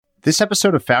This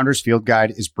episode of Founders Field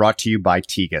Guide is brought to you by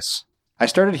Tegas. I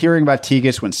started hearing about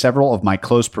Tegas when several of my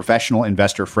close professional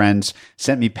investor friends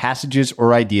sent me passages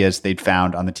or ideas they'd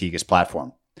found on the Tegas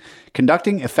platform.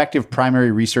 Conducting effective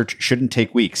primary research shouldn't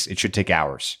take weeks, it should take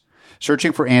hours.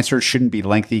 Searching for answers shouldn't be a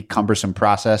lengthy, cumbersome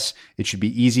process. It should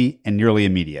be easy and nearly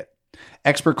immediate.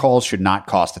 Expert calls should not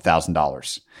cost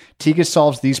 $1,000. Tegas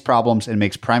solves these problems and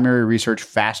makes primary research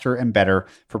faster and better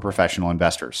for professional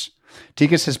investors.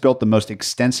 Tegas has built the most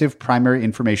extensive primary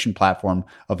information platform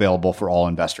available for all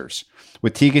investors.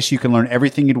 With Tegas, you can learn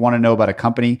everything you'd want to know about a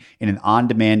company in an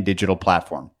on-demand digital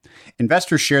platform.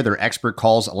 Investors share their expert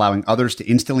calls, allowing others to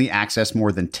instantly access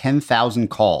more than 10,000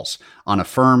 calls on a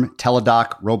firm,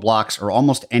 Teladoc, Roblox, or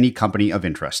almost any company of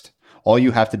interest. All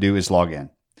you have to do is log in.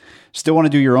 Still want to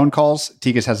do your own calls?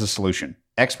 Tegas has a solution.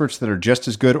 Experts that are just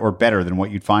as good or better than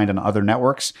what you'd find on other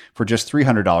networks for just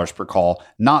 $300 per call,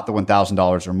 not the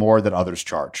 $1,000 or more that others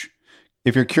charge.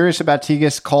 If you're curious about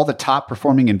Tegas, call the top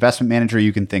performing investment manager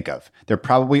you can think of. They're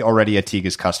probably already a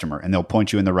Tegas customer, and they'll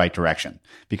point you in the right direction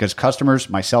because customers,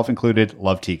 myself included,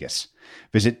 love Tegas.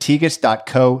 Visit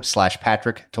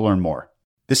tegas.co/Patrick to learn more.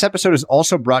 This episode is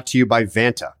also brought to you by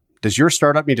Vanta. Does your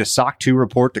startup need a SOC 2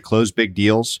 report to close big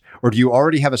deals? Or do you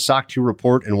already have a SOC 2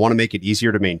 report and want to make it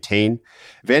easier to maintain?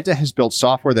 Vanta has built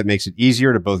software that makes it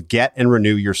easier to both get and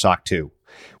renew your SOC 2.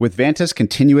 With Vanta's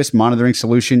continuous monitoring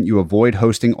solution, you avoid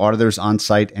hosting auditors on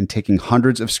site and taking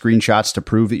hundreds of screenshots to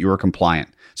prove that you are compliant,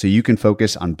 so you can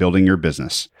focus on building your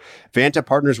business. Vanta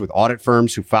partners with audit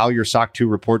firms who file your SOC 2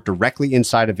 report directly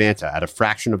inside of Vanta at a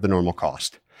fraction of the normal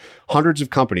cost. Hundreds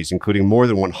of companies, including more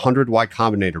than 100 Y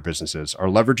Combinator businesses, are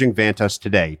leveraging Vantas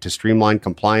today to streamline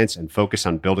compliance and focus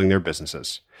on building their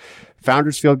businesses.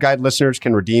 Founders Field Guide listeners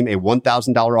can redeem a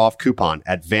 $1,000 off coupon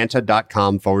at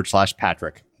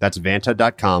vanta.com/Patrick. That's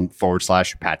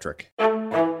vanta.com/Patrick.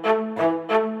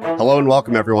 Hello and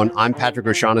welcome, everyone. I'm Patrick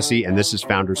O'Shaughnessy, and this is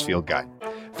Founders Field Guide.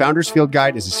 Founders Field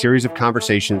Guide is a series of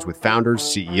conversations with founders,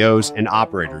 CEOs, and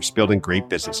operators building great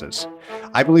businesses.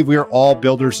 I believe we are all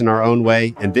builders in our own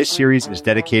way, and this series is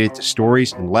dedicated to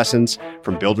stories and lessons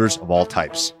from builders of all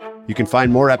types. You can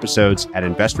find more episodes at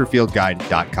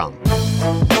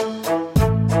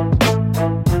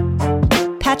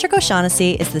investorfieldguide.com. Patrick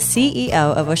O'Shaughnessy is the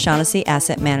CEO of O'Shaughnessy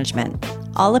Asset Management.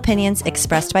 All opinions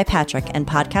expressed by Patrick and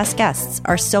podcast guests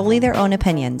are solely their own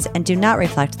opinions and do not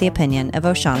reflect the opinion of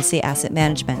O'Shaughnessy Asset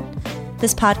Management.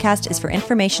 This podcast is for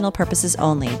informational purposes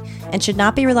only and should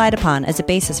not be relied upon as a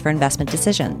basis for investment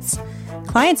decisions.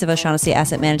 Clients of O'Shaughnessy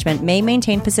Asset Management may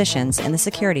maintain positions in the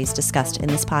securities discussed in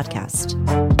this podcast.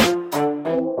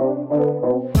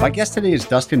 My guest today is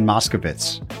Dustin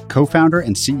Moskovitz, co-founder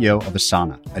and CEO of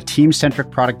Asana, a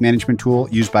team-centric product management tool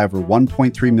used by over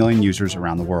 1.3 million users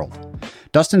around the world.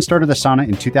 Dustin started Asana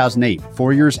in 2008,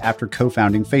 4 years after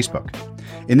co-founding Facebook.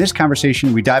 In this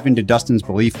conversation, we dive into Dustin's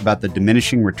belief about the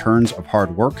diminishing returns of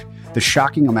hard work, the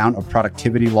shocking amount of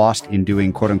productivity lost in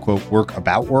doing quote-unquote work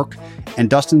about work, and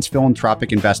Dustin's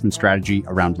philanthropic investment strategy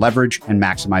around leverage and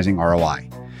maximizing ROI.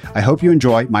 I hope you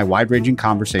enjoy my wide-ranging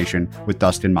conversation with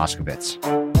Dustin Moskovitz.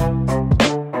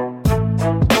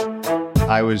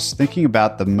 I was thinking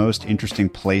about the most interesting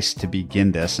place to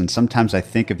begin this, and sometimes I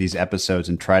think of these episodes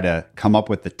and try to come up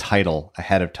with the title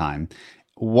ahead of time.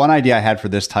 One idea I had for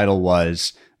this title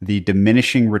was The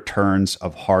Diminishing Returns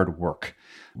of Hard Work.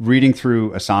 Reading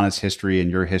through Asana's history and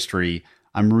your history,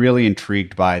 I'm really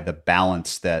intrigued by the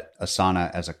balance that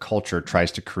Asana as a culture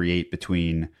tries to create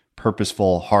between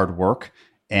purposeful hard work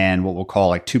and what we'll call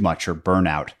like too much or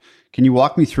burnout. Can you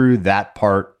walk me through that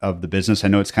part of the business? I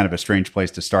know it's kind of a strange place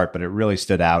to start, but it really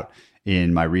stood out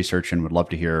in my research and would love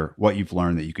to hear what you've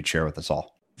learned that you could share with us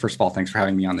all. First of all, thanks for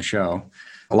having me on the show.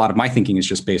 A lot of my thinking is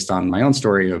just based on my own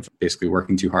story of basically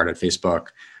working too hard at Facebook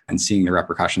and seeing the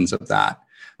repercussions of that.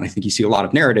 And I think you see a lot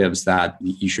of narratives that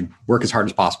you should work as hard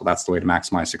as possible. That's the way to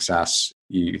maximize success.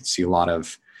 You see a lot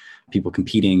of people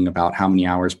competing about how many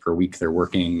hours per week they're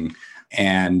working.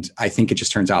 And I think it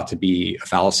just turns out to be a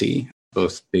fallacy,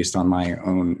 both based on my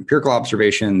own empirical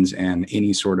observations and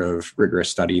any sort of rigorous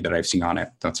study that I've seen on it.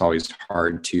 That's always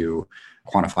hard to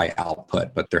quantify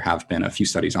output, but there have been a few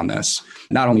studies on this.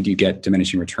 Not only do you get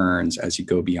diminishing returns as you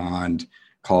go beyond,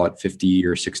 call it 50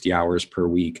 or 60 hours per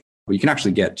week, but you can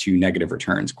actually get to negative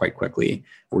returns quite quickly,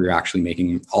 where you're actually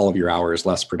making all of your hours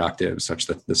less productive, such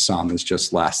that the sum is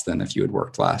just less than if you had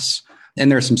worked less. And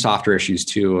there's some softer issues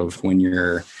too of when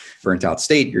you're burnt out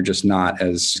state, you're just not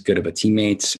as good of a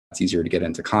teammate. It's easier to get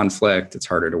into conflict. It's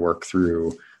harder to work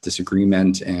through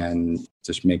disagreement and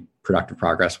just make productive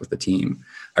progress with the team.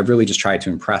 I've really just tried to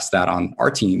impress that on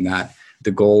our team, that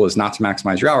the goal is not to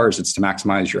maximize your hours, it's to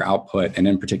maximize your output, and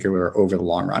in particular over the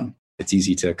long run. It's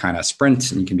easy to kind of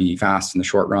sprint and you can be fast in the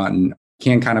short run.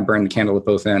 Can kind of burn the candle at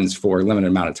both ends for a limited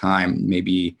amount of time,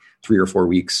 maybe 3 or 4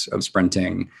 weeks of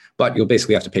sprinting, but you'll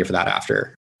basically have to pay for that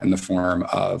after in the form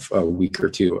of a week or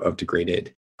two of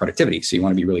degraded productivity. So you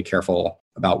want to be really careful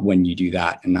about when you do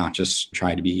that and not just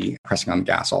try to be pressing on the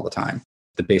gas all the time.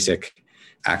 The basic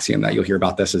axiom that you'll hear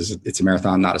about this is it's a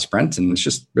marathon, not a sprint. And it's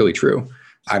just really true.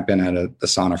 I've been at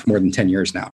Asana for more than 10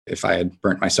 years now. If I had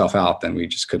burnt myself out, then we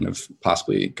just couldn't have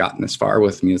possibly gotten this far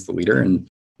with me as the leader. And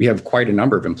we have quite a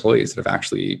number of employees that have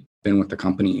actually been with the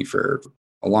company for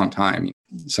a long time,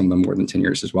 some of them more than 10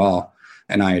 years as well.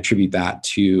 And I attribute that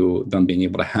to them being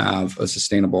able to have a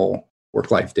sustainable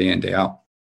work life day in, day out.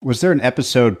 Was there an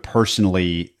episode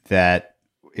personally that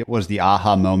it was the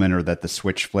aha moment or that the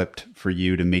switch flipped for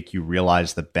you to make you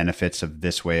realize the benefits of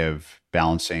this way of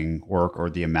balancing work or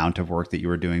the amount of work that you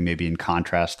were doing, maybe in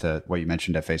contrast to what you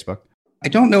mentioned at Facebook? I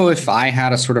don't know if I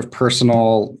had a sort of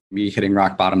personal, me hitting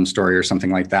rock bottom story or something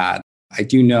like that. I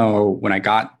do know when I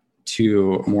got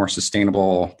to a more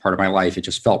sustainable part of my life, it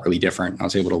just felt really different. I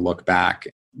was able to look back,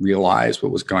 realize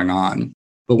what was going on.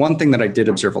 But one thing that I did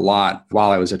observe a lot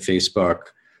while I was at Facebook,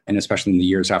 and especially in the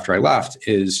years after I left,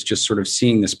 is just sort of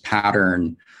seeing this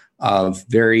pattern of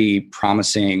very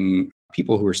promising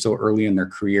people who are still early in their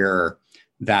career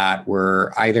that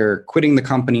were either quitting the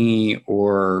company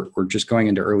or just going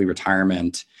into early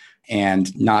retirement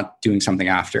and not doing something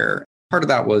after. Part of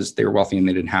that was they were wealthy and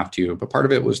they didn't have to, but part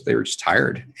of it was they were just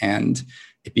tired. And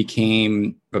it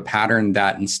became a pattern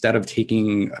that instead of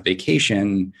taking a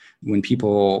vacation, when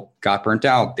people got burnt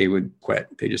out, they would quit.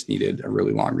 They just needed a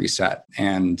really long reset.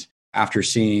 And after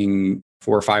seeing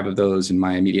 4 or 5 of those in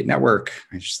my immediate network,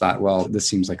 I just thought, well, this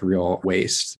seems like a real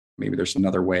waste. Maybe there's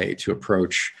another way to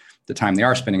approach the time they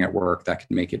are spending at work that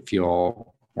can make it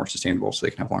feel more sustainable so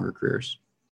they can have longer careers.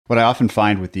 What I often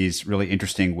find with these really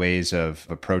interesting ways of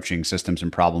approaching systems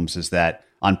and problems is that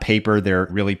on paper, they're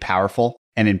really powerful.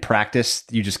 And in practice,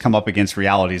 you just come up against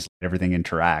realities. Everything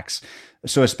interacts.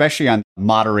 So especially on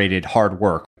moderated hard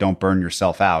work, don't burn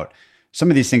yourself out. Some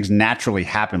of these things naturally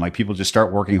happen. Like people just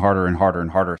start working harder and harder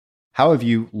and harder. How have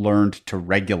you learned to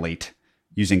regulate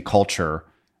using culture,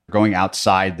 going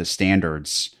outside the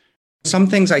standards? Some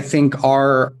things I think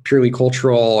are purely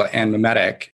cultural and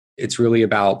mimetic. It's really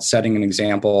about setting an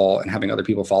example and having other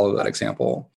people follow that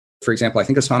example. For example, I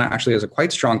think Asana actually has a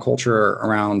quite strong culture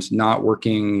around not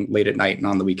working late at night and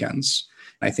on the weekends.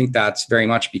 And I think that's very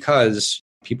much because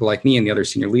people like me and the other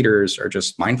senior leaders are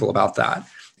just mindful about that.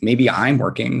 Maybe I'm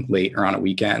working late or on a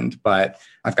weekend, but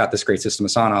I've got this great system,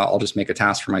 Asana. I'll just make a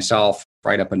task for myself,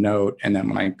 write up a note, and then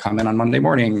when I come in on Monday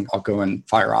morning, I'll go and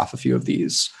fire off a few of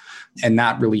these. And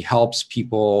that really helps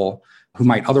people who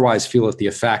might otherwise feel at the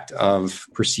effect of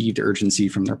perceived urgency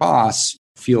from their boss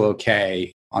feel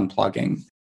okay unplugging.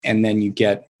 And then you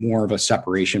get more of a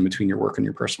separation between your work and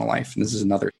your personal life. And this is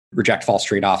another reject false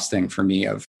trade-offs thing for me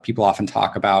of people often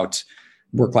talk about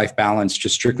work-life balance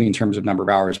just strictly in terms of number of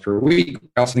hours per week.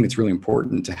 I also think it's really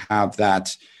important to have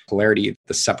that polarity,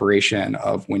 the separation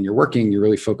of when you're working, you're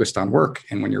really focused on work.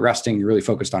 And when you're resting, you're really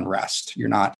focused on rest. You're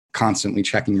not constantly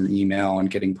checking your email and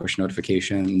getting push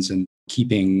notifications and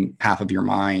keeping half of your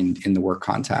mind in the work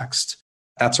context.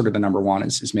 That's sort of the number one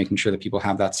is making sure that people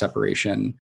have that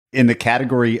separation. In the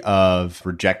category of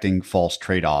rejecting false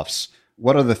trade-offs,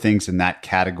 what are the things in that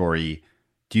category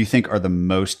do you think are the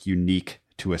most unique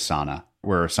to Asana,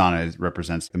 where Asana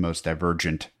represents the most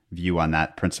divergent view on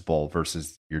that principle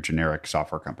versus your generic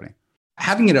software company?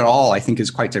 Having it at all, I think,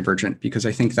 is quite divergent because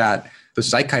I think that the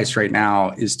zeitgeist right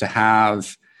now is to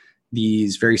have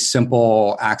these very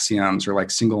simple axioms or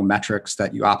like single metrics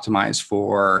that you optimize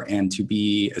for and to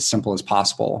be as simple as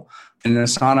possible. And in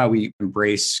Asana, we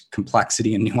embrace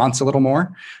complexity and nuance a little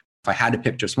more. If I had to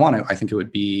pick just one, I think it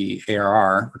would be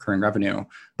ARR, recurring revenue.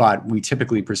 But we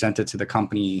typically present it to the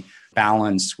company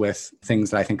balanced with things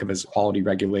that I think of as quality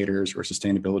regulators or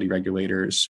sustainability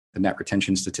regulators. The net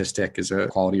retention statistic is a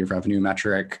quality of revenue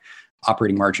metric.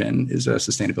 Operating margin is a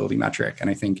sustainability metric.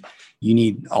 And I think you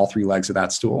need all 3 legs of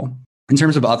that stool. In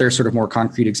terms of other sort of more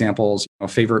concrete examples, a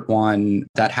favorite one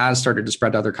that has started to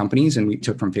spread to other companies and we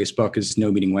took from Facebook is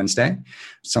No Meeting Wednesday.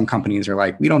 Some companies are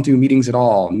like, we don't do meetings at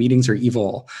all. Meetings are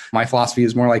evil. My philosophy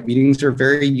is more like meetings are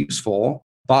very useful,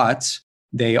 but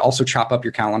they also chop up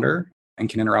your calendar and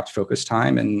can interrupt focus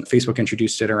time. And Facebook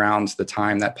introduced it around the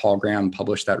time that Paul Graham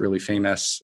published that really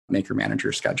famous Maker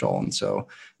Manager schedule. And so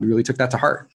we really took that to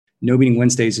heart. No Meeting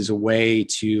Wednesdays is a way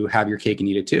to have your cake and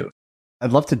eat it too.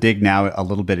 I'd love to dig now a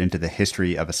little bit into the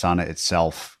history of Asana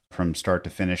itself from start to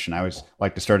finish. And I always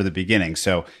like to start at the beginning.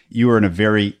 So you were in a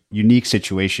very unique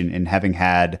situation in having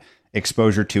had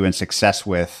exposure to and success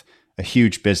with a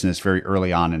huge business very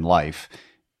early on in life.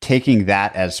 Taking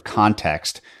that as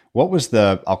context, what was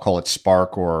the, I'll call it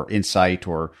spark or insight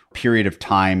or period of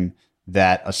time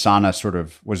that Asana sort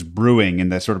of was brewing in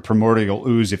the sort of primordial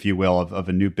ooze, if you will, of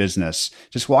a new business?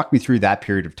 Just walk me through that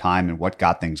period of time and what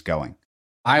got things going.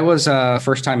 I was a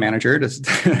first-time manager,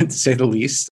 to say the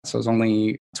least. So I was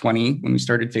only 20 when we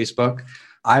started Facebook.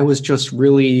 I was just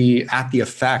really at the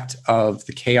effect of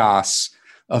the chaos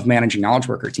of managing knowledge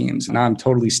worker teams. And now I'm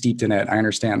totally steeped in it. I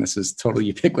understand this is totally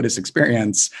ubiquitous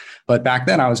experience. But back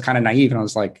then I was kind of naive and I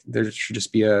was like, there should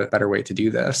just be a better way to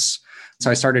do this. So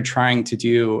I started trying to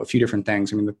do a few different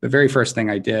things. I mean, the very first thing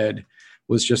I did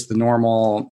was just the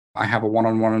normal, I have a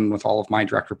one-on-one with all of my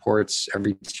direct reports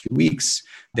every 2 weeks.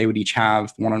 They would each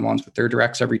have one-on-ones with their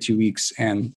directs every 2 weeks.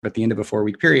 And at the end of a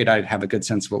 4-week period, I'd have a good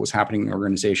sense of what was happening in the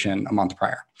organization a month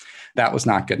prior. That was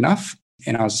not good enough.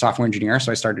 And I was a software engineer.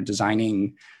 So I started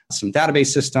designing some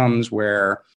database systems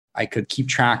where I could keep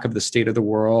track of the state of the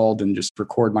world and just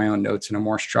record my own notes in a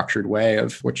more structured way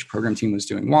of which program team was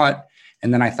doing what.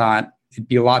 And then I thought, it'd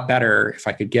be a lot better if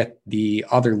I could get the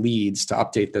other leads to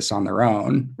update this on their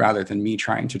own rather than me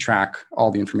trying to track all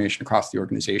the information across the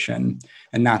organization.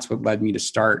 And that's what led me to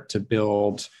start to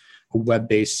build a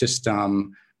web-based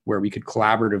system where we could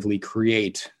collaboratively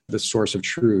create the source of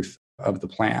truth of the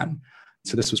plan.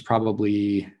 So this was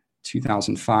probably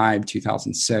 2005,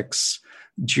 2006.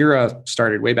 Jira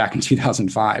started way back in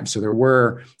 2005. So there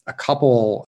were a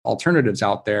couple alternatives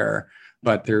out there,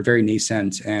 but they're very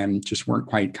nascent and just weren't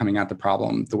quite coming at the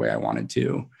problem the way I wanted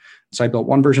to. So I built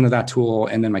one version of that tool.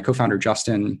 And then my co-founder,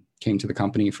 Dustin, came to the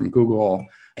company from Google.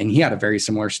 And he had a very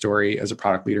similar story as a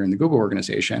product leader in the Google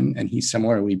organization. And he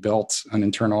similarly built an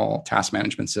internal task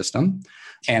management system.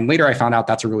 And later I found out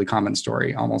that's a really common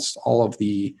story. Almost all of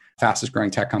the fastest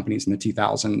growing tech companies in the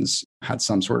 2000s had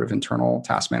some sort of internal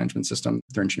task management system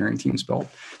their engineering teams built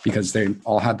because they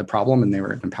all had the problem and they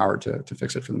were empowered to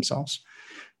fix it for themselves.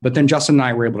 But then Justin and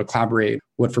I were able to collaborate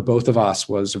what for both of us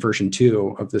was version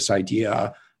 2 of this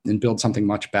idea and build something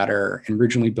much better. And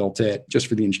originally built it just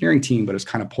for the engineering team, but it's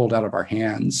kind of pulled out of our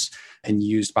hands and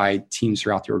used by teams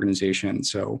throughout the organization.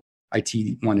 So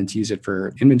IT wanted to use it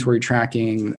for inventory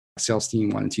tracking. Sales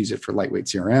team wanted to use it for lightweight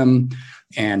CRM,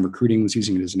 and recruiting was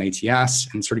using it as an ATS,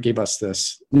 and sort of gave us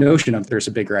this notion of there's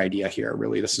a bigger idea here.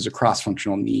 Really, this is a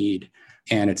cross-functional need,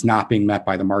 and it's not being met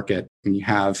by the market. When you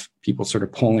have people sort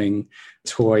of pulling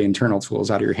toy internal tools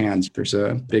out of your hands, there's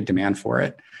a big demand for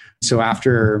it. So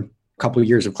after a couple of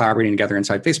years of collaborating together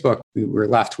inside Facebook, we were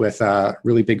left with a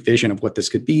really big vision of what this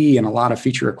could be and a lot of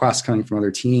feature requests coming from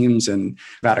other teams, and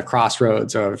at a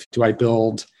crossroads of, do I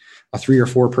build a 3 or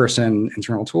 4 person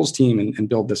internal tools team and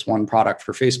build this one product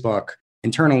for Facebook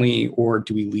internally, or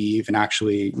do we leave and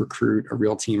actually recruit a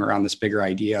real team around this bigger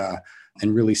idea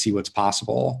and really see what's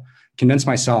possible? Convince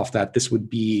myself that this would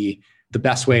be the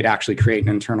best way to actually create an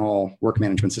internal work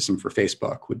management system for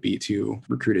Facebook would be to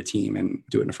recruit a team and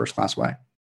do it in a first-class way.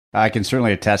 I can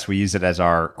certainly attest we use it as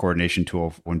our coordination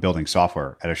tool when building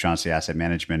software at O'Shaughnessy Asset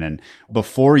Management. And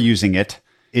before using it,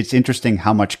 it's interesting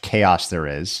how much chaos there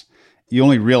is. You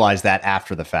only realize that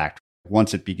after the fact.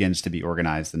 Once it begins to be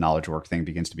organized, the knowledge work thing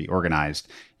begins to be organized,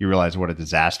 you realize what a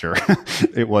disaster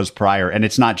it was prior. And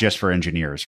it's not just for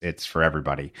engineers, it's for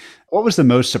everybody. What was the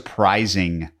most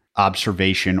surprising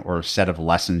observation or set of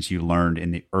lessons you learned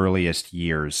in the earliest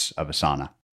years of Asana?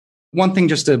 One thing,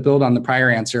 just to build on the prior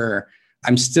answer,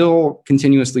 I'm still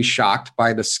continuously shocked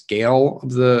by the scale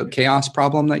of the chaos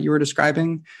problem that you were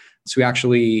describing. So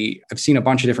I've seen a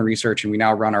bunch of different research, and we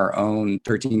now run our own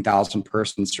 13,000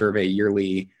 person survey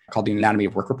yearly called the Anatomy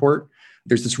of Work Report.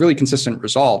 There's this really consistent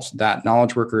result that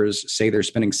knowledge workers say they're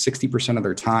spending 60% of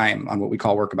their time on what we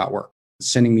call work about work,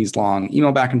 sending these long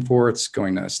email back and forths,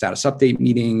 going to status update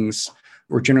meetings,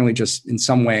 or generally just in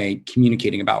some way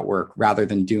communicating about work rather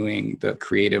than doing the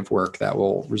creative work that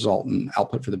will result in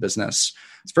output for the business.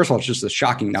 First of all, it's just a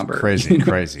shocking number. Crazy.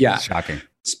 Yeah. Shocking.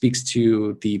 It speaks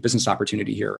to the business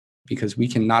opportunity here, because we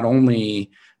can not only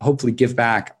hopefully give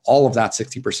back all of that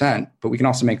 60%, but we can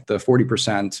also make the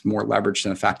 40% more leveraged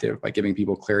and effective by giving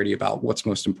people clarity about what's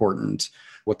most important,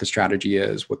 what the strategy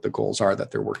is, what the goals are that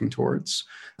they're working towards.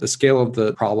 The scale of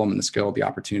the problem and the scale of the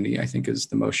opportunity, I think, is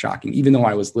the most shocking. Even though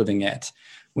I was living it,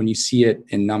 when you see it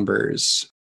in numbers,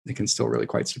 it can still really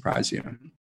quite surprise you.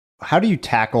 How do you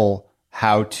tackle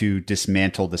how to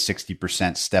dismantle the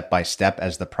 60% step by step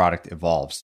as the product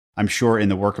evolves? I'm sure in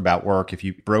the work about work, if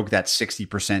you broke that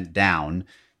 60% down,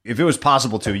 if it was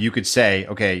possible to, you could say,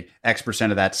 okay, X%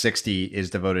 of that 60 is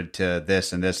devoted to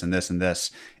this and this and this and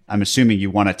this. I'm assuming you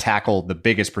want to tackle the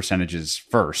biggest percentages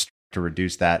first to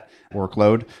reduce that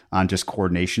workload on just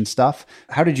coordination stuff.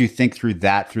 How did you think through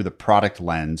that through the product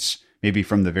lens maybe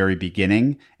from the very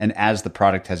beginning and as the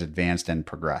product has advanced and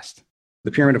progressed?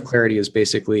 The pyramid of clarity is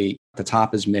basically the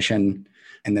top is mission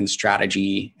and then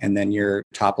strategy, and then your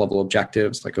top level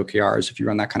objectives like OKRs, if you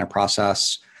run that kind of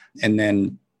process, and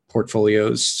then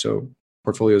portfolios. So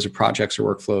portfolios of projects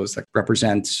or workflows that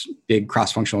represent big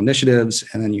cross-functional initiatives.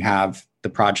 And then you have the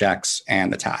projects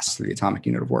and the tasks, the atomic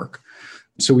unit of work.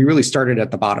 So we really started at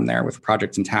the bottom there with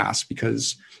projects and tasks,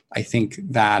 because I think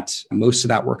that most of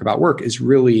that work about work is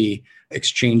really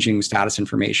exchanging status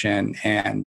information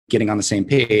and getting on the same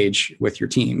page with your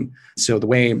team. So the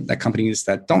way that companies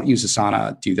that don't use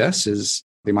Asana do this is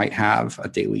they might have a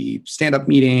daily stand-up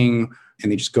meeting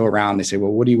and they just go around. They say,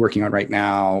 well, what are you working on right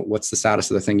now? What's the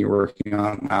status of the thing you were working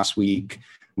on last week?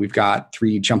 We've got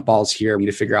 3 jump balls here. We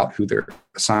need to figure out who they're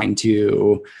assigned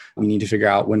to. We need to figure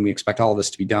out when we expect all of this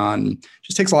to be done. It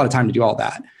just takes a lot of time to do all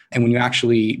that. And when you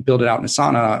actually build it out in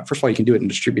Asana, first of all, you can do it in a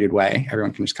distributed way.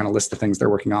 Everyone can just kind of list the things they're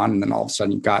working on. And then all of a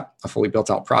sudden you've got a fully built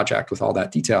out project with all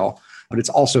that detail, but it's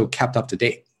also kept up to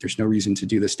date. There's no reason to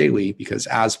do this daily, because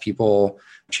as people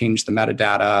change the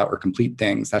metadata or complete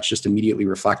things, that's just immediately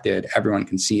reflected. Everyone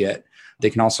can see it. They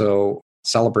can also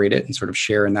celebrate it and sort of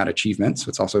share in that achievement. So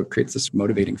it's also creates this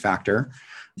motivating factor.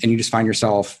 And you just find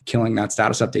yourself killing that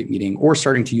status update meeting or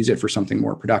starting to use it for something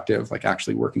more productive, like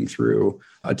actually working through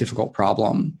a difficult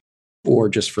problem or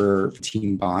just for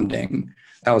team bonding.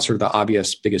 That was sort of the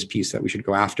obvious biggest piece that we should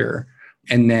go after.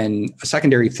 And then a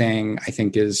secondary thing, I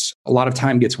think, is a lot of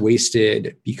time gets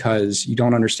wasted because you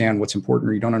don't understand what's important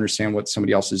or you don't understand what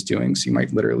somebody else is doing. So you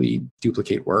might literally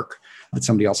duplicate work that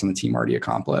somebody else on the team already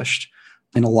accomplished.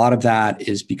 And a lot of that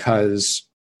is because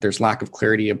there's lack of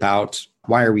clarity about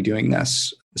why are we doing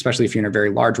this? Especially if you're in a very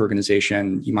large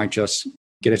organization, you might just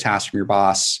get a task from your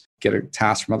boss, get a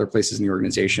task from other places in the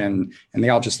organization, and they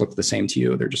all just look the same to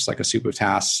you. They're just like a soup of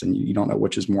tasks, and you don't know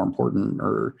which is more important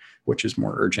or which is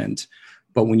more urgent.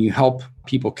 But when you help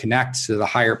people connect to the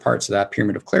higher parts of that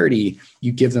pyramid of clarity,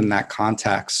 you give them that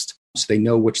context so they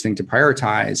know which thing to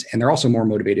prioritize. And they're also more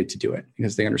motivated to do it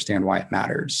because they understand why it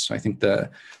matters. So I think the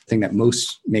thing that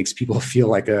most makes people feel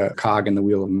like a cog in the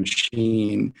wheel of a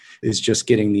machine is just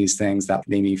getting these things that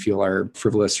they may feel are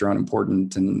frivolous or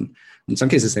unimportant. And in some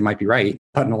cases, they might be right.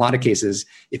 But in a lot of cases,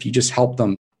 if you just help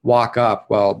them walk up,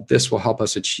 well, this will help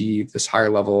us achieve this higher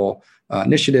level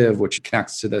initiative, which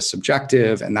connects to this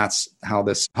objective. And that's how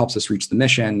this helps us reach the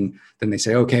mission. Then they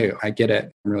say, okay, I get it.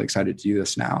 I'm really excited to do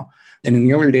this now. And in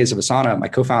the earlier days of Asana, my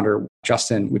co-founder,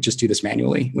 Dustin, would just do this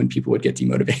manually when people would get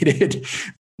demotivated.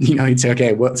 He'd say,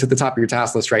 okay, what's at the top of your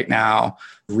task list right now?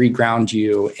 Reground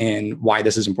you in why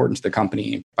this is important to the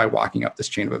company by walking up this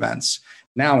chain of events.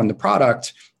 Now in the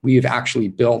product, we've actually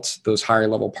built those higher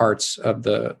level parts of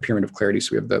the pyramid of clarity.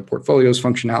 So we have the portfolios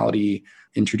functionality,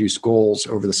 introduce goals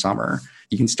over the summer.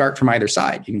 You can start from either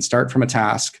side. You can start from a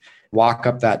task, walk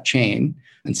up that chain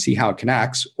and see how it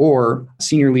connects, or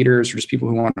senior leaders or just people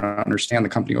who want to understand the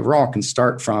company overall can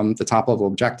start from the top level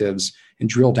objectives and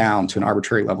drill down to an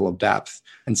arbitrary level of depth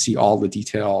and see all the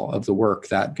detail of the work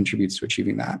that contributes to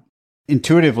achieving that.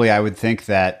 Intuitively, I would think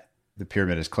that the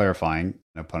pyramid is clarifying,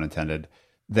 no pun intended,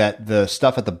 that the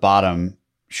stuff at the bottom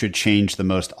should change the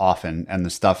most often, and the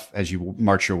stuff as you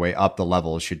march your way up the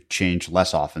levels should change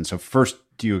less often. So first,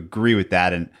 do you agree with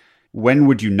that? And when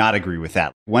would you not agree with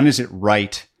that? When is it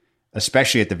right,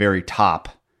 especially at the very top,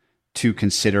 to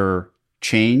consider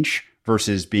change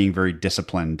versus being very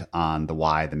disciplined on the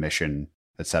why, the mission,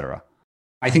 et cetera?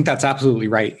 I think that's absolutely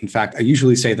right. In fact, I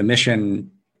usually say the mission,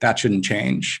 that shouldn't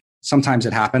change. Sometimes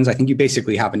it happens. I think you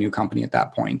basically have a new company at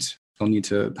that point. You'll need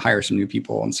to hire some new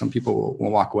people, and some people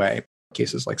will walk away,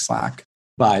 cases like Slack.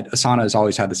 But Asana has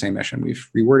always had the same mission. We've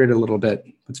reworded it a little bit.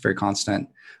 It's very constant.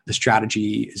 The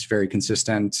strategy is very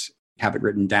consistent. Have it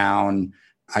written down.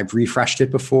 I've refreshed it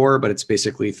before, but it's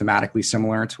basically thematically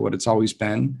similar to what it's always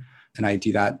been. And I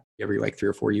do that every 3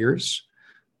 or 4 years.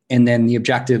 And then the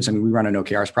objectives, we run an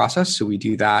OKRs process. So we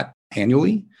do that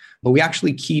annually, but we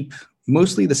actually keep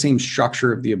mostly the same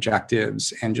structure of the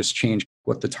objectives and just change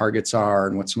what the targets are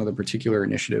and what some of the particular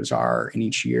initiatives are in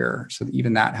each year. So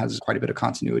even that has quite a bit of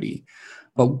continuity.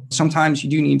 But sometimes you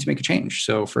do need to make a change.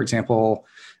 So for example,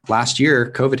 last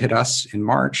year, COVID hit us in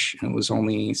March, and it was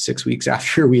only 6 weeks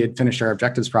after we had finished our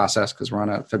objectives process because we're on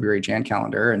a February-Jan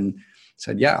calendar, and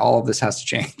said, yeah, all of this has to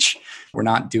change. We're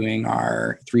not doing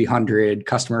our 300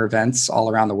 customer events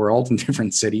all around the world in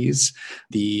different cities.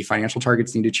 The financial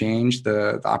targets need to change.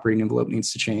 The operating envelope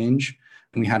needs to change.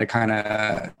 And we had to kind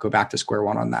of go back to square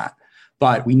one on that.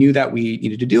 But we knew that we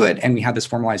needed to do it, and we had this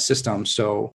formalized system.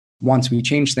 So once we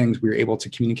changed things, we were able to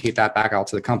communicate that back out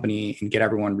to the company and get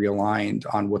everyone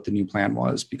realigned on what the new plan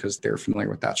was because they're familiar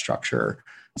with that structure.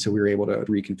 So we were able to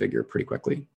reconfigure pretty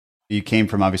quickly. You came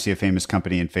from obviously a famous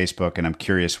company in Facebook, and I'm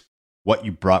curious what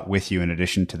you brought with you in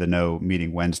addition to the no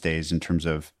meeting Wednesdays in terms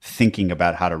of thinking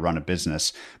about how to run a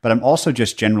business. But I'm also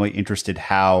just generally interested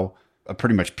how a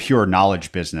pretty much pure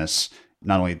knowledge business,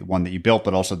 not only the one that you built,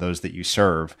 but also those that you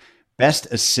serve, best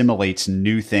assimilates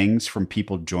new things from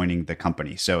people joining the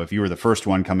company. So if you were the first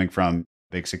one coming from a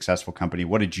big successful company,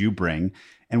 what did you bring?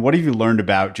 And what have you learned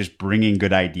about just bringing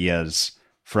good ideas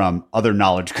from other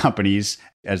knowledge companies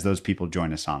as those people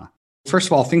join Asana? First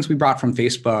of all, things we brought from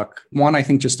Facebook. One, I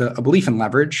think just a belief in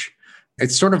leverage.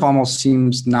 It sort of almost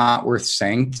seems not worth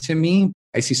saying to me.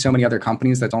 I see so many other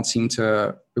companies that don't seem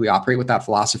to really operate with that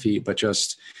philosophy, but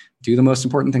just do the most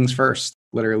important things first.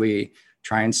 Literally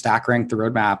try and stack rank the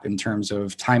roadmap in terms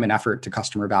of time and effort to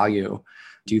customer value.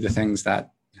 Do the things that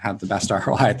have the best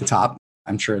ROI at the top.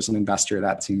 I'm sure as an investor,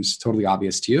 that seems totally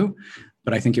obvious to you,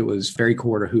 but I think it was very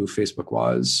core to who Facebook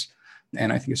was.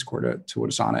 And I think it's core to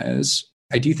what Asana is.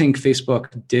 I do think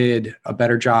Facebook did a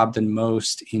better job than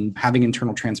most in having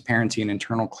internal transparency and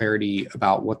internal clarity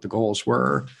about what the goals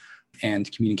were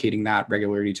and communicating that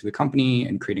regularly to the company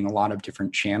and creating a lot of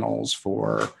different channels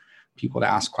for people to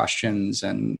ask questions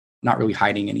and not really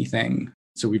hiding anything.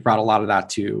 So we brought a lot of that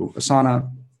to Asana.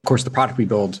 Of course, the product we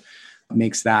build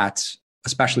makes that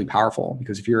especially powerful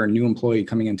because if you're a new employee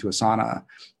coming into Asana,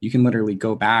 you can literally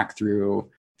go back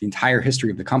through the entire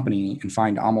history of the company and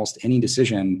find almost any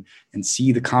decision and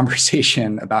see the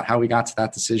conversation about how we got to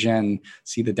that decision,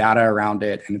 see the data around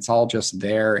it. And it's all just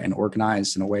there and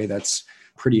organized in a way that's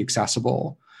pretty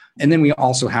accessible. And then we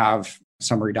also have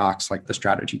summary docs like the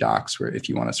strategy docs, where if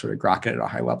you want to sort of grok it at a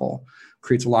high level,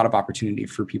 creates a lot of opportunity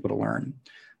for people to learn.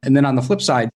 And then on the flip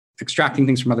side, extracting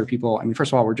things from other people. I mean,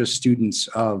 first of all, we're just students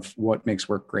of what makes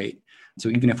work great. So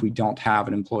even if we don't have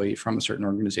an employee from a certain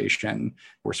organization,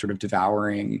 we're sort of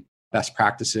devouring best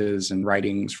practices and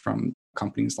writings from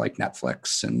companies like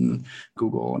Netflix and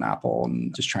Google and Apple,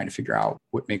 and just trying to figure out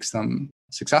what makes them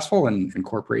successful and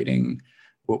incorporating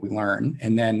what we learn.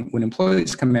 And then when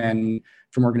employees come in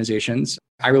from organizations,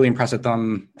 I really impress at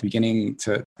them at the beginning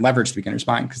to leverage the beginner's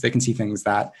mind because they can see things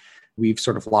that we've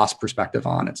sort of lost perspective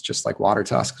on. It's just like water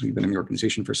to us because we've been in the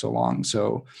organization for so long.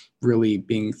 So really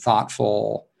being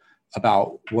thoughtful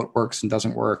about what works and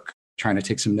doesn't work, trying to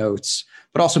take some notes,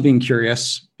 but also being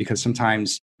curious because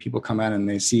sometimes people come in and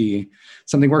they see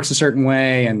something works a certain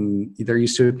way and they're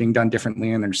used to it being done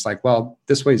differently. And they're just like, well,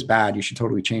 this way is bad. You should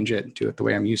totally change it and do it the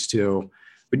way I'm used to.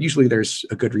 But usually there's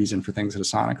a good reason for things at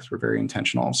Asana because we're very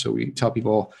intentional. So we tell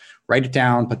people, write it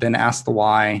down, but then ask the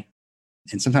why.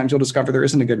 And sometimes you'll discover there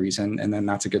isn't a good reason. And then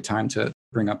that's a good time to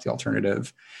bring up the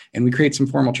alternative. And we create some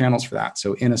formal channels for that.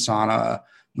 So in Asana,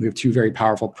 we have two very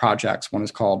powerful projects. One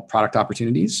is called Product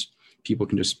Opportunities. People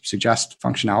can just suggest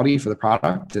functionality for the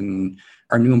product. And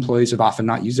our new employees have often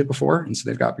not used it before. And so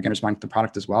they've got beginner's mind with the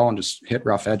product as well and just hit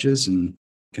rough edges and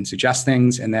can suggest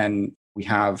things. And then we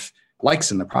have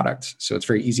likes in the product. So it's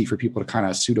very easy for people to kind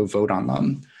of pseudo vote on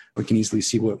them. We can easily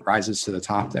see what rises to the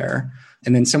top there.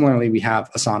 And then similarly, we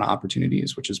have Asana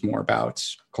Opportunities, which is more about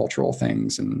cultural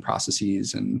things and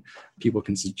processes, and people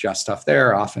can suggest stuff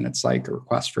there. Often it's like a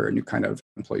request for a new kind of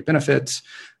employee benefit,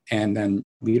 and then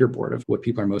leaderboard of what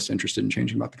people are most interested in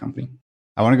changing about the company.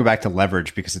 I want to go back to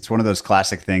leverage because it's one of those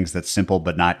classic things that's simple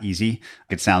but not easy.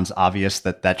 It sounds obvious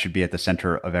that that should be at the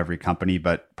center of every company,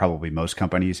 but probably most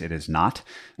companies it is not.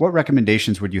 What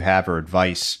recommendations would you have or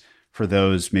advice for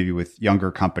those maybe with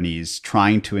younger companies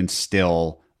trying to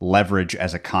instill leverage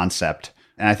as a concept?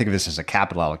 And I think of this as a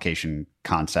capital allocation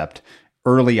concept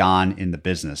early on in the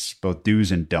business, both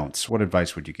do's and don'ts. What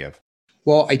advice would you give?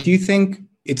 Well, I do think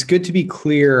it's good to be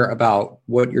clear about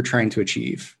what you're trying to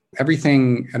achieve.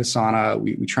 Everything at Asana,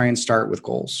 we try and start with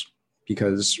goals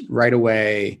because right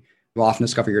away, you'll often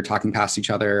discover you're talking past each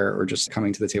other or just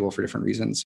coming to the table for different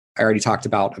reasons. I already talked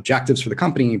about objectives for the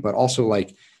company, but also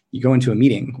like you go into a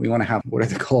meeting, we want to have what are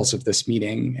the goals of this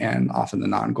meeting and often the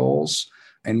non-goals.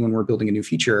 And when we're building a new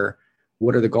feature,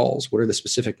 what are the goals? What are the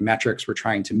specific metrics we're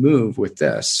trying to move with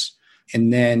this?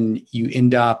 And then you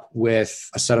end up with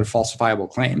a set of falsifiable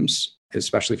claims,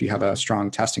 especially if you have a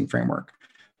strong testing framework.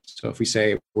 So if we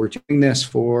say we're doing this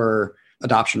for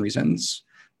adoption reasons,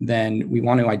 then we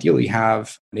want to ideally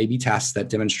have an A/B test that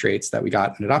demonstrates that we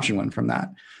got an adoption win from that.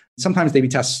 Sometimes the A/B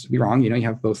tests be wrong. You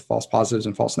have both false positives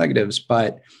and false negatives,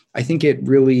 but I think it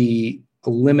really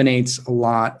eliminates a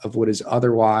lot of what is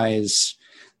otherwise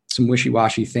some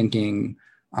wishy-washy thinking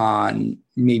on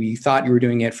maybe you thought you were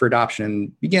doing it for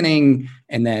adoption beginning,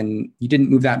 and then you didn't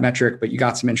move that metric, but you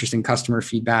got some interesting customer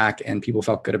feedback and people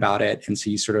felt good about it. And so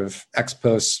you sort of ex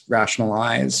post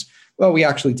rationalize well, we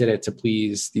actually did it to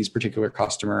please these particular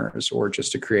customers or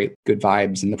just to create good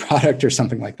vibes in the product or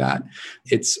something like that.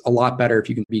 It's a lot better if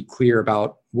you can be clear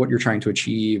about what you're trying to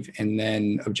achieve and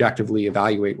then objectively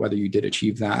evaluate whether you did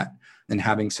achieve that and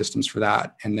having systems for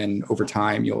that. And then over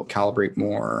time, you'll calibrate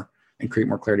more and create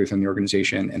more clarity within the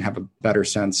organization and have a better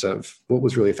sense of what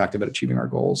was really effective at achieving our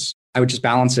goals. I would just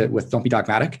balance it with don't be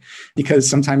dogmatic, because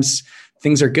sometimes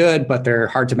things are good, but they're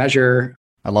hard to measure.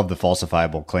 I love the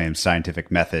falsifiable claims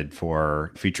scientific method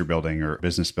for feature building or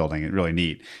business building. It's really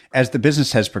neat. As the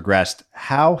business has progressed,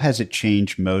 how has it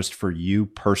changed most for you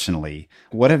personally?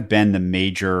 What have been the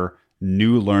major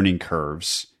new learning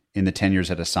curves in the 10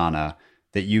 years at Asana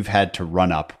that you've had to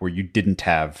run up where you didn't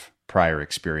have prior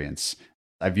experience?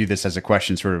 I view this as a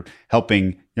question sort of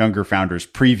helping younger founders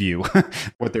preview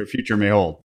what their future may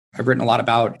hold. I've written a lot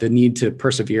about the need to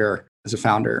persevere as a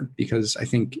founder, because I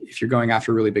think if you're going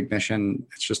after a really big mission,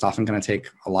 it's just often going to take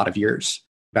a lot of years.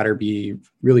 Better be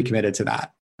really committed to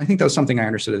that. I think that was something I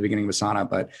understood at the beginning of Asana,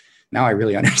 but now I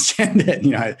really understand it.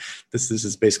 This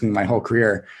is basically my whole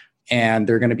career. And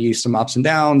there are going to be some ups and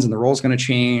downs, and the role's going to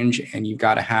change, and you've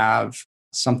got to have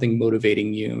something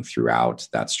motivating you throughout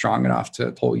that's strong enough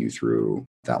to pull you through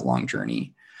that long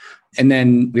journey. And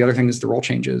then the other thing is the role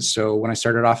changes. So when I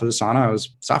started off at Asana, I was a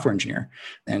software engineer,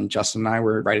 and Justin and I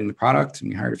were writing the product, and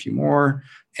we hired a few more.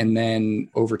 And then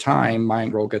over time, my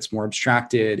role gets more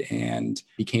abstracted and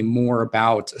became more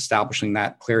about establishing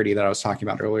that clarity that I was talking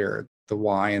about earlier, the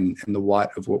why and the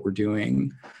what of what we're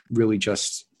doing, really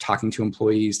just talking to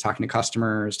employees, talking to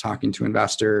customers, talking to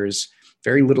investors.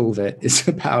 Very little of it is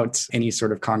about any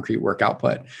sort of concrete work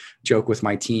output. Joke with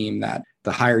my team that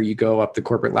the higher you go up the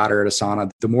corporate ladder at Asana,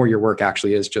 the more your work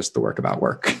actually is just the work about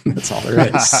work. That's all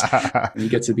there is. When you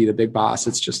get to be the big boss,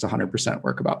 it's just 100%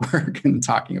 work about work and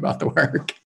talking about the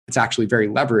work. It's actually very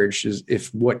leveraged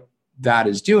if what that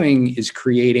is doing is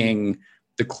creating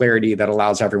the clarity that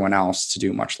allows everyone else to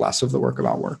do much less of the work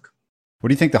about work. What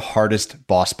do you think the hardest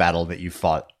boss battle that you've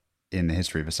fought in the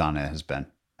history of Asana has been?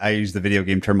 I use the video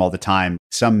game term all the time.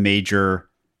 Some major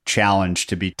challenge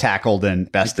to be tackled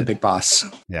and bested. Like the big boss.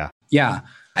 Yeah. Yeah.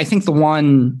 I think the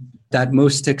one that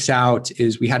most sticks out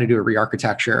is we had to do a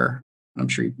re-architecture. I'm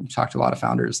sure you've talked to a lot of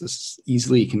founders. This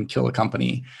easily can kill a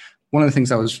company. One of the things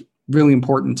that was really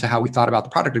important to how we thought about the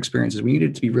product experience is we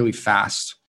needed it to be really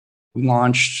fast. We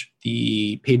launched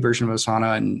the paid version of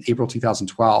Asana in April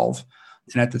 2012.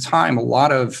 And at the time, a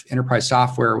lot of enterprise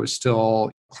software was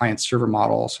still client server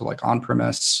model, so like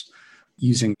on-premise,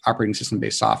 using operating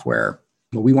system-based software.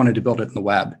 But we wanted to build it in the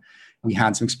web. We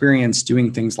had some experience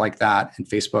doing things like that in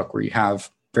Facebook, where you have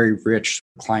very rich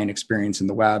client experience in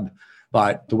the web.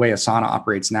 But the way Asana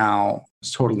operates now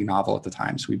is totally novel at the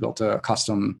time. So we built a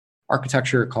custom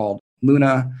architecture called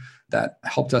Luna that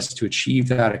helped us to achieve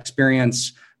that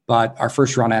experience. But our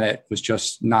first run at it was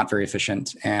just not very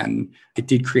efficient. And it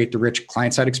did create the rich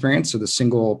client-side experience. So the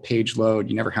single page load,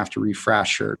 you never have to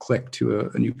refresh or click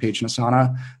to a new page in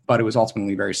Asana. But it was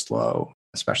ultimately very slow,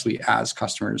 especially as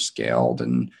customers scaled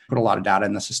and put a lot of data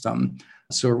in the system.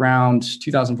 So around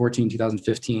 2014,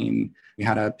 2015, we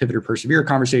had a pivot or persevere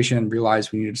conversation,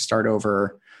 realized we needed to start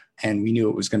over. And we knew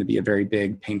it was going to be a very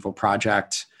big, painful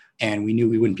project. And we knew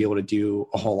we wouldn't be able to do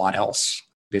a whole lot else.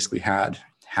 Basically had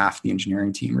half the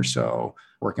engineering team or so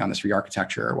working on this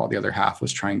re-architecture, while the other half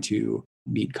was trying to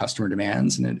meet customer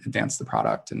demands and advance the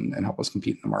product and help us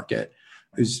compete in the market.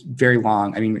 It was very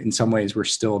long. I mean, in some ways, we're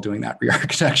still doing that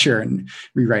re-architecture and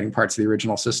rewriting parts of the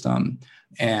original system.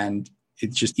 And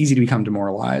it's just easy to become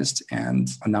demoralized. And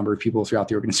a number of people throughout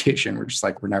the organization were just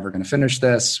like, we're never going to finish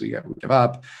this. We give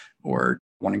up, or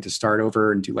wanting to start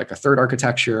over and do like a third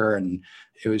architecture. And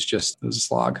it was a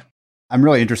slog. I'm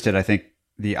really interested. I think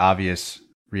the obvious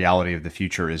reality of the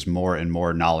future is more and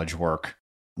more knowledge work,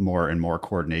 more and more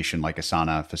coordination like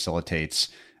Asana facilitates.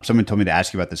 Someone told me to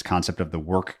ask you about this concept of the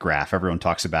work graph. Everyone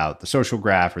talks about the social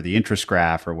graph or the interest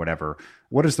graph or whatever.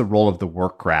 What is the role of the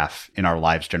work graph in our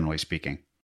lives, generally speaking?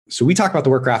 So we talk about the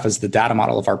work graph as the data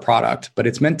model of our product, but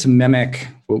it's meant to mimic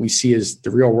what we see as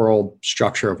the real world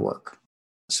structure of work.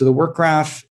 So the work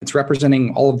graph, it's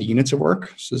representing all of the units of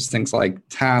work. So there's things like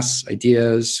tasks,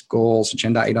 ideas, goals,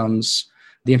 agenda items,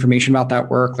 the information about that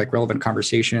work, like relevant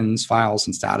conversations, files,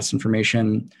 and status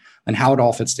information, and how it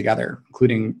all fits together,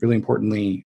 including, really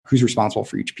importantly, who's responsible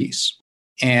for each piece.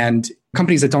 And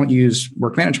companies that don't use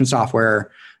work management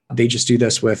software, they just do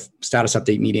this with status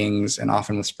update meetings and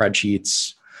often with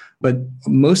spreadsheets. But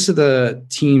most of the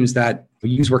teams that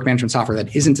use work management software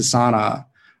that isn't Asana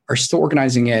are still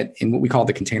organizing it in what we call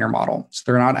the container model. So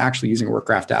they're not actually using a work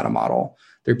graph data model.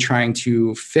 They're trying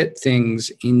to fit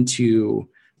things into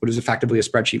what is effectively a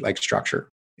spreadsheet-like structure.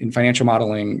 In financial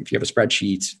modeling, if you have a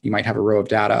spreadsheet, you might have a row of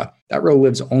data. That row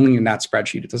lives only in that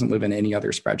spreadsheet. It doesn't live in any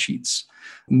other spreadsheets.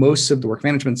 Most of the work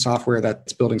management software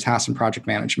that's building tasks and project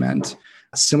management,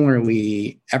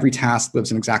 similarly, every task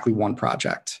lives in exactly one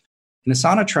project. And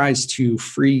Asana tries to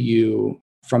free you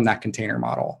from that container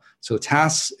model. So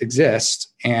tasks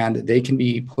exist and they can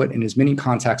be put in as many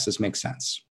contexts as makes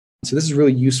sense. So this is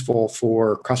really useful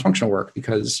for cross-functional work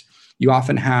because you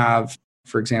often have,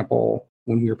 for example,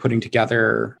 when we were putting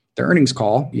together the earnings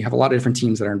call, you have a lot of different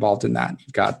teams that are involved in that.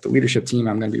 You've got the leadership team.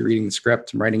 I'm going to be reading the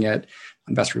script and writing it.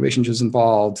 Investor relations is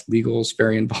involved. Legal's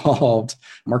very involved.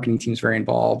 Marketing team's very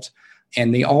involved.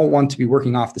 And they all want to be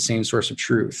working off the same source of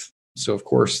truth. So of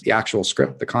course, the actual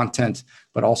script, the content,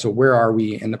 but also where are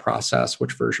we in the process?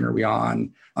 Which version are we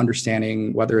on?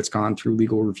 Understanding whether it's gone through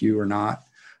legal review or not.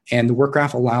 And the work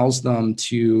graph allows them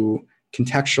to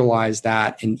contextualize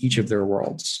that in each of their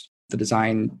worlds.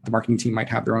 The marketing team might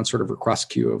have their own sort of request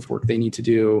queue of work they need to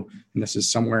do. And this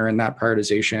is somewhere in that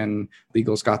prioritization.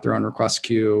 Legal's got their own request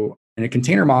queue. In a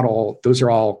container model, those are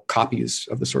all copies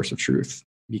of the source of truth,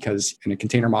 because in a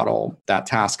container model, that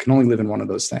task can only live in one of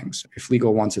those things. If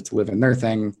legal wants it to live in their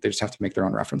thing, they just have to make their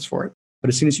own reference for it. But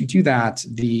as soon as you do that,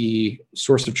 the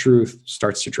source of truth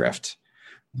starts to drift.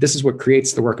 This is what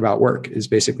creates the work about work, is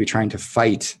basically trying to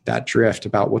fight that drift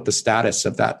about what the status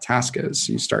of that task is.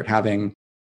 So you start having,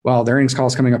 well, the earnings call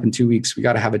is coming up in 2 weeks. We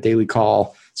got to have a daily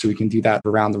call so we can do that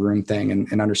around the room thing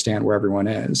and understand where everyone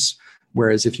is.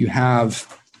 Whereas if you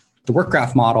have the work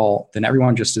graph model, then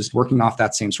everyone just is working off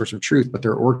that same source of truth, but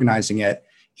they're organizing it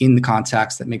in the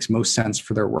context that makes most sense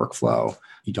for their workflow.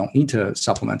 You don't need to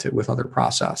supplement it with other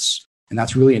process. And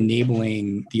that's really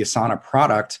enabling the Asana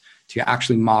product to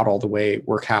actually model the way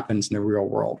work happens in the real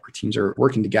world, where teams are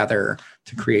working together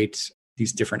to create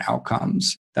these different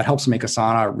outcomes. That helps make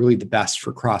Asana really the best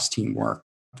for cross-team work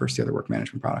versus the other work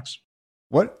management products.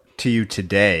 What to you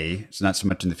today, it's not so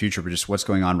much in the future, but just what's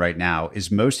going on right now, is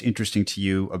most interesting to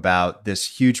you about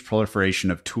this huge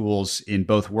proliferation of tools in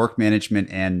both work management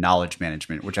and knowledge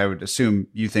management, which I would assume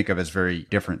you think of as very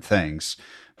different things.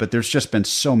 But there's just been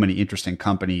so many interesting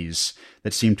companies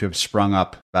that seem to have sprung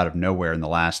up out of nowhere in the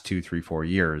last 2, 3, 4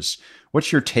 years.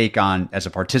 What's your take on, as a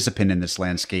participant in this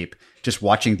landscape, just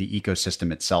watching the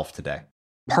ecosystem itself today?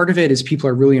 Part of it is people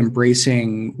are really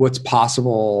embracing what's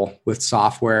possible with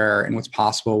software and what's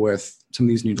possible with some of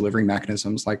these new delivery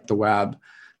mechanisms like the web.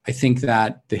 I think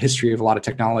that the history of a lot of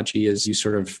technology is you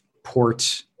sort of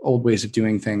port old ways of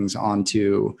doing things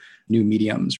onto new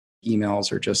mediums.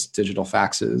 Emails or just digital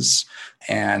faxes.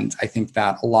 And I think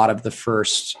that a lot of the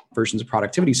first versions of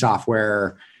productivity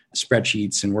software,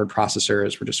 spreadsheets and word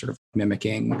processors, were just sort of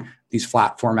mimicking these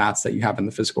flat formats that you have in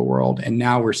the physical world. And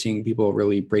now we're seeing people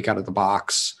really break out of the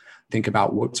box, think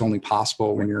about what's only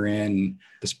possible when you're in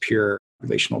this pure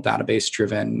relational database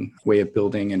driven way of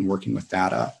building and working with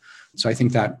data. So I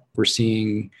think that we're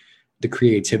seeing the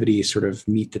creativity sort of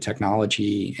meet the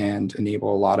technology and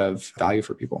enable a lot of value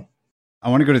for people. I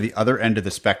want to go to the other end of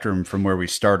the spectrum from where we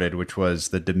started, which was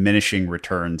the diminishing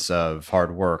returns of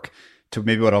hard work, to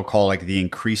maybe what I'll call like the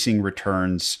increasing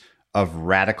returns of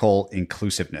radical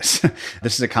inclusiveness.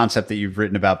 This is a concept that you've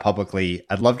written about publicly.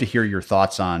 I'd love to hear your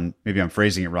thoughts on, maybe I'm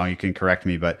phrasing it wrong, you can correct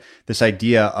me, but this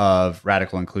idea of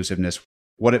radical inclusiveness,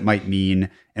 what it might mean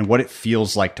and what it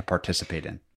feels like to participate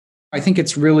in. I think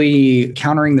it's really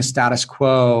countering the status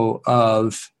quo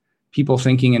of people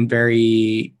thinking in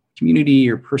very community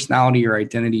or personality or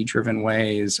identity driven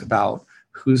ways about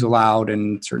who's allowed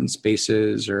in certain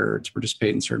spaces or to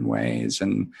participate in certain ways.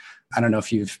 And I don't know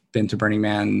if you've been to Burning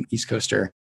Man, East Coaster.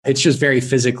 It's just very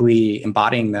physically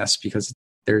embodying this because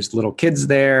there's little kids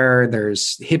there,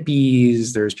 there's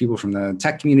hippies, there's people from the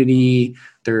tech community,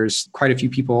 there's quite a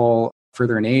few people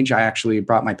further in age. I actually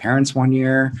brought my parents one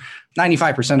year.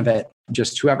 95% of it,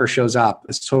 just whoever shows up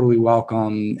is totally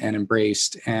welcome and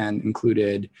embraced and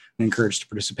included and encouraged to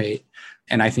participate.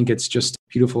 And I think it's just a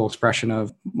beautiful expression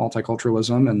of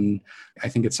multiculturalism. And I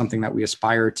think it's something that we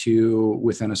aspire to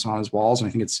within Asana's walls. And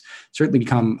I think it's certainly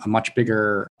become a much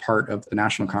bigger part of the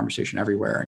national conversation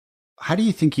everywhere. How do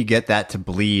you think you get that to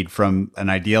bleed from an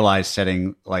idealized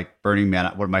setting like Burning Man?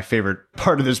 One of my favorite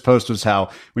part of this post was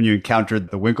how when you encountered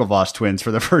the Winklevoss twins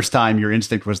for the first time, your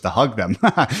instinct was to hug them.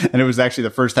 And it was actually the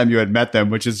first time you had met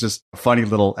them, which is just a funny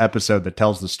little episode that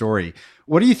tells the story.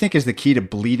 What do you think is the key to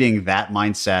bleeding that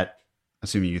mindset,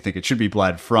 assuming you think it should be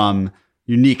bled, from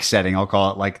unique setting, I'll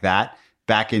call it like that,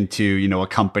 back into, a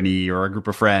company or a group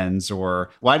of friends? Or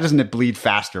why doesn't it bleed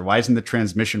faster? Why isn't the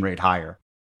transmission rate higher?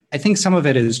 I think some of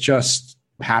it is just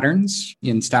patterns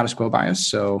in status quo bias.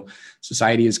 So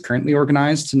society is currently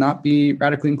organized to not be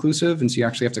radically inclusive. And so you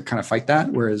actually have to kind of fight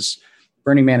that. Whereas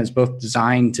Burning Man is both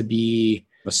designed to be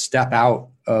a step out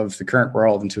of the current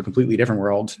world into a completely different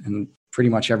world in pretty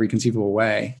much every conceivable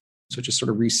way. So it just sort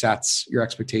of resets your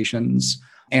expectations.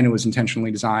 And it was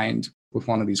intentionally designed with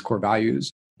one of these core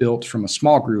values, built from a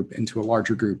small group into a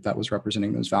larger group that was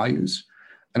representing those values.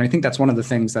 And I think that's one of the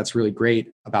things that's really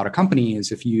great about a company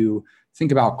is if you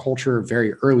think about culture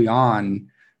very early on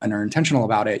and are intentional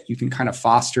about it, you can kind of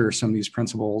foster some of these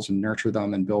principles and nurture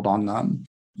them and build on them.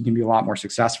 You can be a lot more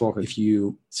successful if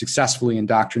you successfully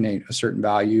indoctrinate a certain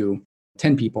value,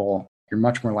 10 people, you're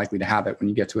much more likely to have it when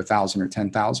you get to 1,000 or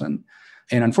 10,000.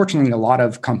 And unfortunately, a lot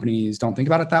of companies don't think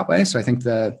about it that way. So I think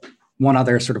the one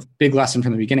other sort of big lesson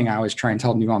from the beginning I always try and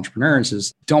tell new entrepreneurs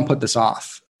is don't put this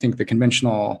off. I think the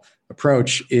conventional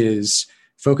approach is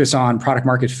focus on product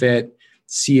market fit,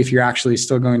 see if you're actually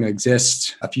still going to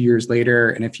exist a few years later.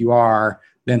 And if you are,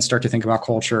 then start to think about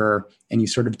culture and you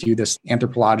sort of do this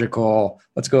anthropological,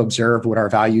 let's go observe what our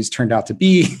values turned out to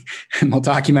be and we'll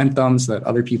document them so that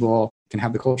other people can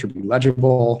have the culture be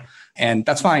legible. And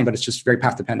that's fine, but it's just very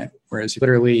path dependent. Whereas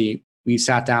literally we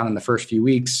sat down in the first few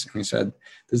weeks and we said,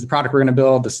 this is the product we're going to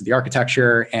build, this is the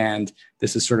architecture, and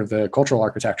this is sort of the cultural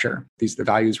architecture. These are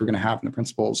the values we're going to have and the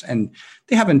principles. And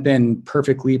they haven't been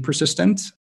perfectly persistent.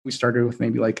 We started with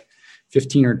maybe like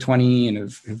 15 or 20 and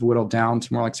have whittled down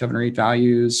to more like 7 or 8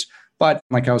 values. But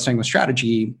like I was saying with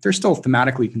strategy, they're still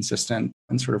thematically consistent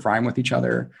and sort of rhyme with each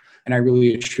other. And I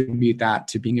really attribute that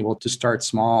to being able to start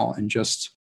small and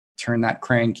just turn that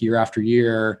crank year after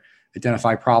year,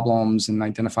 identify problems and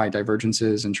identify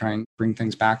divergences and try and bring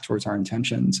things back towards our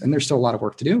intentions. And there's still a lot of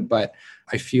work to do, but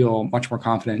I feel much more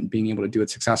confident in being able to do it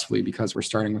successfully because we're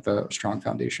starting with a strong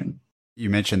foundation. You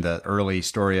mentioned the early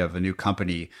story of a new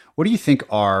company. What do you think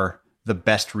are the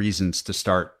best reasons to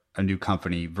start a new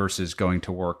company versus going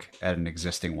to work at an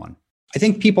existing one? I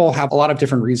think people have a lot of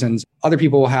different reasons. Other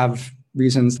people have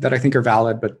reasons that I think are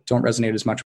valid, but don't resonate as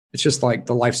much. It's just like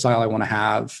the lifestyle I want to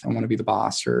have. I want to be the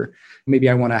boss, or maybe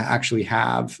I want to actually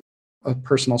have a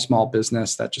personal small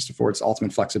business that just affords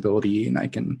ultimate flexibility and I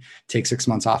can take 6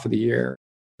 months off of the year.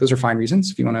 Those are fine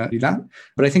reasons if you want to do that.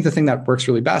 But I think the thing that works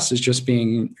really best is just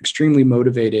being extremely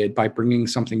motivated by bringing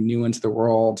something new into the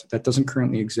world that doesn't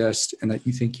currently exist and that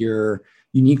you think you're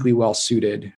uniquely well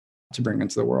suited to bring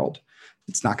into the world.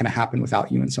 It's not going to happen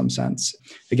without you in some sense.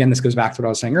 Again, this goes back to what I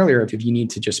was saying earlier. If you need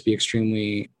to just be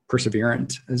extremely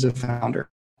perseverant as a founder,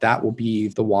 that will be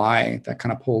the why that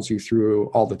kind of pulls you through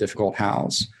all the difficult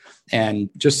hows. And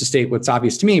just to state what's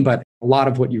obvious to me, but a lot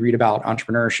of what you read about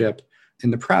entrepreneurship in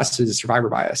the press is survivor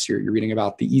bias. You're reading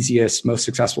about the easiest, most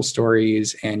successful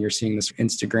stories, and you're seeing this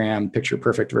Instagram picture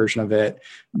perfect version of it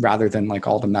rather than like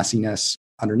all the messiness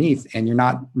underneath. And you're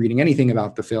not reading anything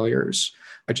about the failures.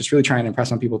 I just really try and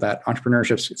impress on people that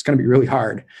entrepreneurship, it's going to be really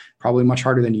hard, probably much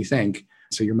harder than you think.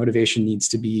 So your motivation needs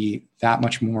to be that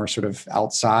much more sort of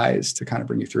outsized to kind of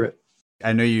bring you through it.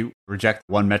 I know you reject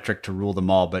one metric to rule them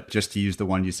all, but just to use the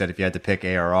one you said, if you had to pick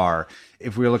ARR,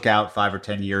 if we look out 5 or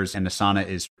 10 years and Asana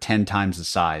is 10 times the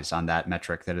size on that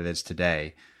metric that it is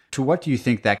today, to what do you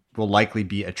think that will likely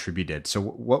be attributed? So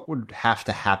what would have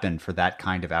to happen for that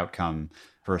kind of outcome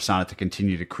for Asana to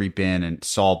continue to creep in and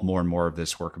solve more and more of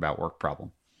this work about work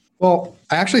problem? Well,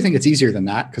 I actually think it's easier than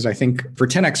that because I think for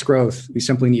 10x growth, we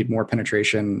simply need more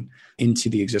penetration into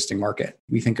the existing market.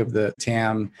 We think of the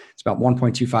TAM, it's about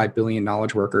 1.25 billion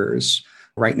knowledge workers.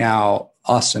 Right now,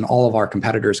 us and all of our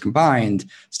competitors combined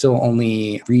still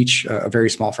only reach a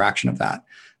very small fraction of that.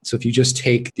 So if you just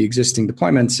take the existing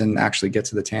deployments and actually get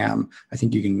to the TAM, I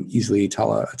think you can easily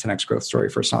tell a 10x growth story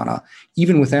for Asana.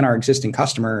 Even within our existing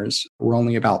customers, we're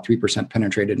only about 3%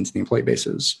 penetrated into the employee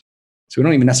bases. So we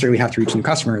don't even necessarily have to reach new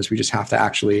customers. We just have to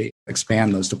actually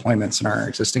expand those deployments in our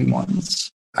existing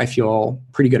ones. I feel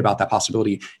pretty good about that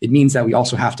possibility. It means that we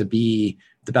also have to be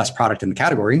the best product in the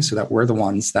category so that we're the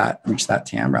ones that reach that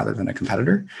TAM rather than a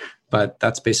competitor. But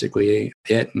that's basically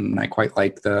it. And I quite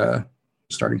like the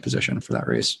starting position for that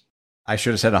race. I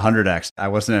should have said 100x. I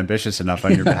wasn't ambitious enough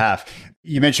on your behalf.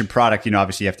 You mentioned product.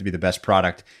 Obviously you have to be the best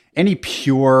product. Any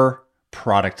pure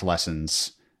product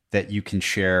lessons that you can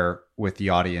share with the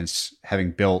audience, having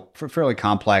built for fairly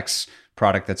complex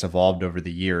product that's evolved over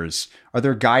the years? Are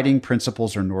there guiding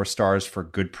principles or North Stars for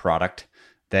good product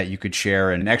that you could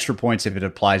share, and extra points if it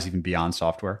applies even beyond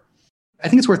software? I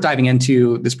think it's worth diving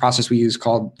into this process we use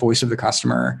called voice of the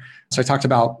customer. So I talked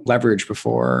about leverage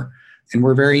before, and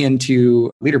we're very into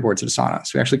leaderboards at Asana.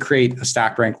 So we actually create a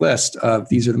stack rank list of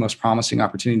these are the most promising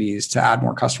opportunities to add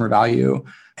more customer value.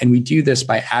 And we do this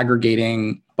by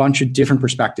aggregating a bunch of different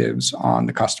perspectives on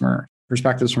the customer.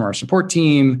 Perspectives from our support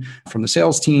team, from the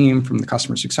sales team, from the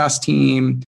customer success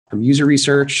team, from user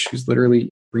research, who's literally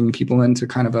bringing people into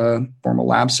kind of a formal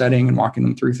lab setting and walking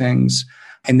them through things.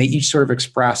 And they each sort of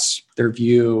express their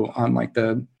view on like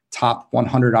the top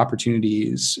 100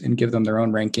 opportunities and give them their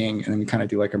own ranking. And then we kind of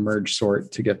do like a merge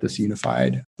sort to get this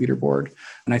unified leaderboard.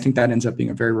 And I think that ends up being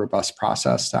a very robust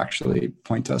process to actually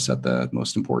point us at the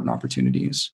most important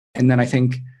opportunities. And then I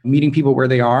think meeting people where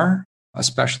they are,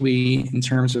 especially in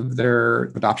terms of their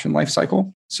adoption life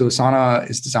cycle. So Asana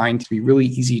is designed to be really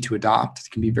easy to adopt.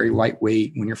 It can be very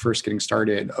lightweight when you're first getting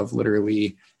started, of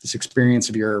literally this experience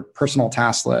of your personal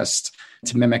task list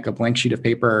to mimic a blank sheet of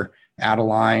paper, add a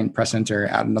line, press enter,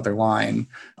 add another line.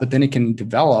 But then it can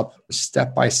develop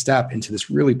step by step into this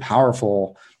really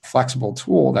powerful, flexible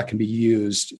tool that can be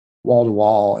used wall to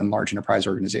wall in large enterprise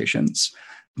organizations.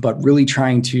 But really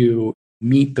trying to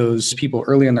meet those people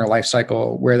early in their life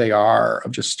cycle where they are,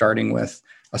 of just starting with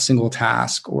a single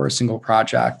task or a single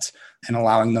project and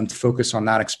allowing them to focus on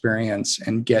that experience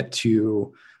and get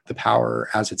to the power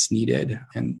as it's needed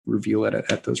and reveal it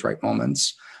at those right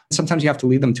moments. Sometimes you have to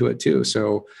lead them to it too.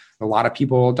 So a lot of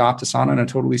people adopt Asana in a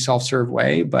totally self-serve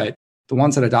way, but the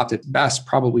ones that adopt it best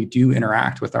probably do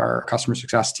interact with our customer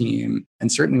success team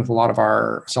and certainly with a lot of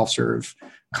our self-serve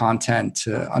content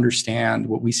to understand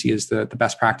what we see as the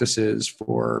best practices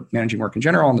for managing work in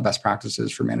general and the best practices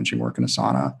for managing work in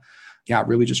Asana. Yeah,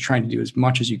 really just trying to do as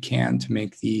much as you can to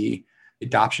make the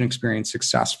adoption experience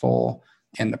successful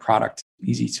and the product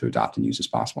easy to adopt and use as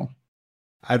possible.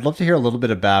 I'd love to hear a little bit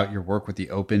about your work with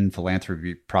the Open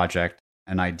Philanthropy Project,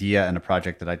 an idea and a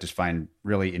project that I just find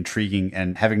really intriguing.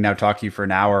 And having now talked to you for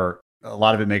an hour, a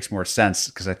lot of it makes more sense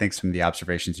because I think some of the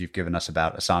observations you've given us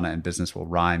about Asana and business will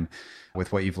rhyme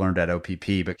with what you've learned at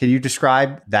OPP. But can you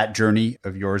describe that journey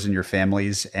of yours and your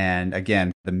family's, and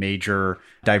again, the major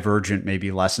divergent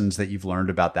maybe lessons that you've learned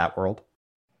about that world?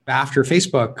 After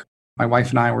Facebook, my wife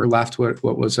and I were left with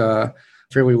what was a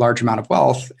fairly large amount of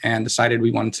wealth and decided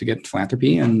we wanted to get into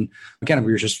philanthropy. And again,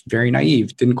 we were just very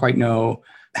naive, didn't quite know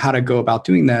how to go about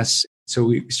doing this. So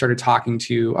we started talking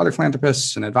to other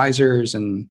philanthropists and advisors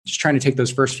and just trying to take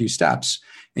those first few steps.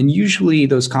 And usually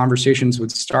those conversations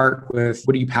would start with,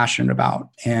 what are you passionate about?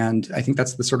 And I think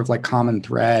that's the sort of like common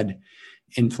thread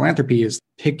in philanthropy, is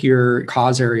pick your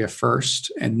cause area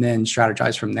first and then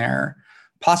strategize from there.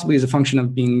 Possibly as a function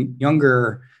of being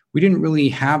younger, we didn't really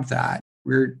have that.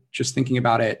 We're just thinking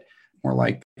about it more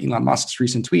like Elon Musk's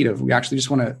recent tweet of, we actually just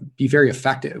want to be very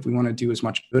effective. We want to do as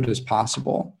much good as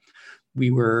possible.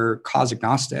 We were cause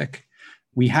agnostic.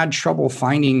 We had trouble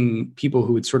finding people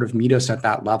who would sort of meet us at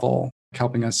that level,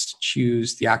 helping us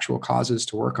choose the actual causes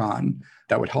to work on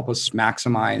that would help us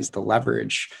maximize the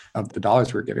leverage of the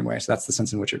dollars we're giving away. So that's the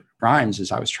sense in which it rhymes,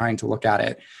 is I was trying to look at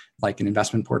it like an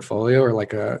investment portfolio or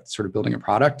like a sort of building a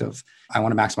product of, I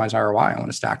want to maximize ROI. I want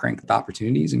to stack rank the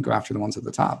opportunities and go after the ones at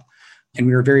the top. And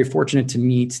we were very fortunate to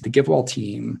meet the GiveWell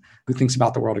team who thinks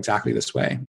about the world exactly this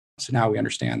way. So now we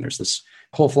understand there's this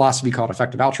whole philosophy called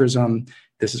effective altruism.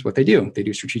 This is what they do. They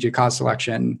do strategic cause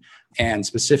selection. And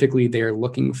specifically, they're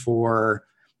looking for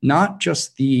not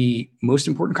just the most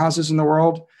important causes in the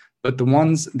world, but the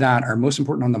ones that are most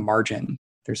important on the margin.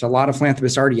 There's a lot of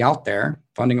philanthropists already out there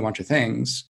funding a bunch of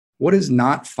things. What is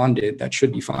not funded that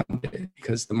should be funded?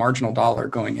 Because the marginal dollar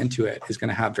going into it is going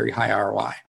to have very high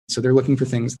ROI. So they're looking for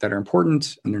things that are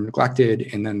important and they're neglected,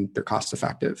 and then they're cost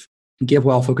effective.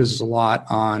 GiveWell focuses a lot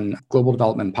on global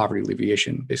development and poverty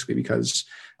alleviation, basically because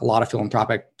a lot of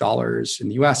philanthropic dollars in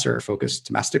the US are focused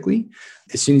domestically.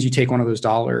 As soon as you take one of those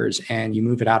dollars and you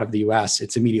move it out of the US,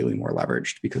 it's immediately more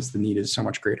leveraged because the need is so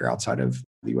much greater outside of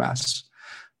the US.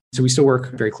 So we still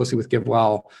work very closely with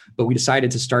GiveWell, but we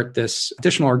decided to start this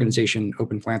additional organization,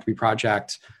 Open Philanthropy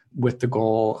Project, with the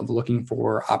goal of looking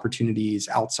for opportunities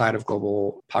outside of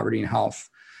global poverty and health,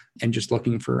 and just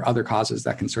looking for other causes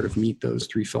that can sort of meet those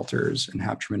three filters and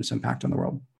have tremendous impact on the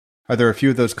world. Are there a few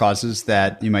of those causes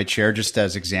that you might share just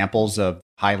as examples of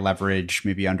high leverage,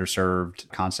 maybe underserved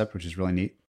concept, which is really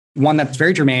neat? One that's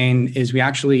very germane is we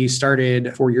actually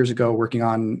started 4 years ago working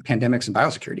on pandemics and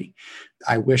biosecurity.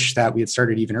 I wish that we had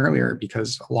started even earlier,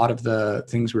 because a lot of the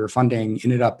things we were funding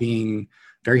ended up being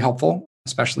very helpful,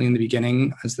 especially in the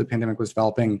beginning as the pandemic was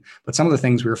developing. But some of the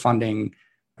things we were funding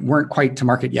weren't quite to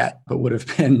market yet, but would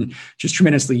have been just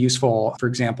tremendously useful. For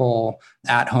example,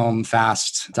 at-home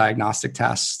fast diagnostic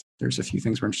tests. There's a few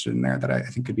things we're interested in there that I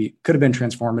think could have been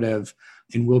transformative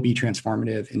and will be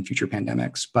transformative in future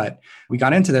pandemics. But we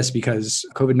got into this because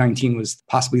COVID-19 was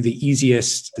possibly the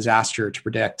easiest disaster to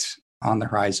predict on the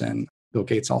horizon. Bill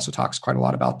Gates also talks quite a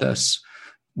lot about this.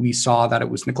 We saw that it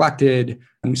was neglected,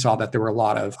 and we saw that there were a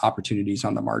lot of opportunities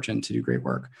on the margin to do great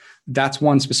work. That's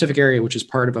one specific area, which is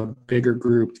part of a bigger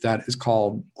group that is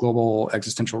called global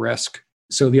existential risk.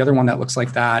 So the other one that looks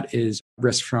like that is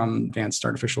risk from advanced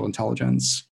artificial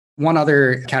intelligence. One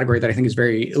other category that I think is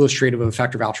very illustrative of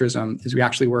effective altruism is we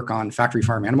actually work on factory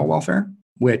farm animal welfare,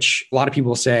 which a lot of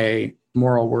people say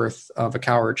moral worth of a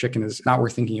cow or a chicken is not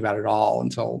worth thinking about at all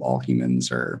until all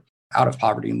humans are out of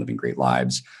poverty and living great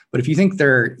lives. But if you think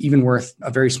they're even worth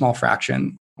a very small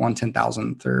fraction,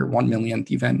 1/10,000th or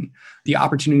 1/1,000,000th even, the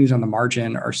opportunities on the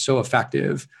margin are so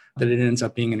effective that it ends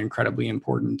up being an incredibly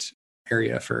important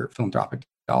area for philanthropic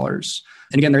dollars.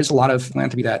 And again, there's a lot of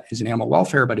philanthropy that is in animal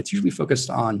welfare, but it's usually focused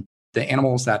on the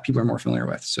animals that people are more familiar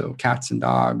with. So cats and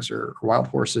dogs or wild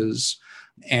horses.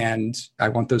 And I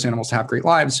want those animals to have great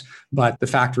lives. But the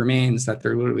fact remains that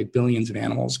there are literally billions of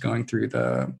animals going through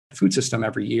the food system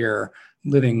every year,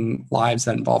 living lives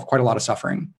that involve quite a lot of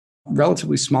suffering.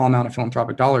 Relatively small amount of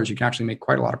philanthropic dollars, you can actually make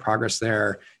quite a lot of progress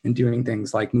there in doing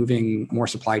things like moving more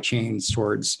supply chains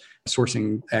towards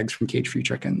sourcing eggs from cage-free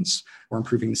chickens or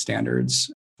improving the standards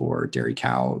for dairy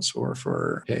cows or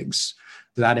for pigs.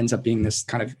 That ends up being this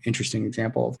kind of interesting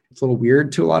example. It's a little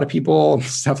weird to a lot of people.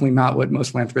 It's definitely not what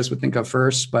most philanthropists would think of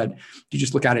first, but if you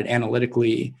just look at it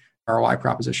analytically, ROI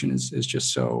proposition is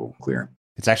just so clear.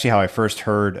 It's actually how I first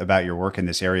heard about your work in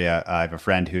this area. I have a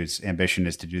friend whose ambition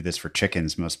is to do this for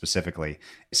chickens, most specifically.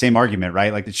 Same argument,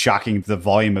 right? Like it's shocking the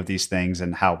volume of these things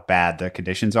and how bad the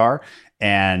conditions are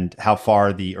and how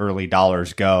far the early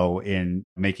dollars go in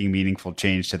making meaningful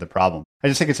change to the problem. I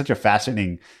just think it's such a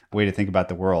fascinating way to think about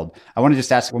the world. I want to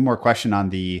just ask one more question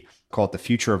on call it the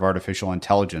future of artificial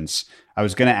intelligence. I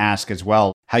was going to ask as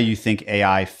well how you think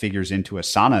AI figures into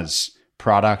Asana's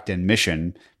product and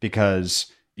mission, because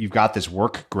you've got this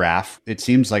work graph. It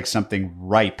seems like something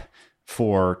ripe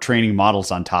for training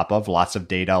models on top of, lots of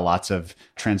data, lots of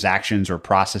transactions or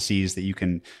processes that you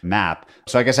can map.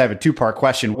 So I guess I have a two-part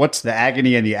question. What's the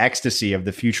agony and the ecstasy of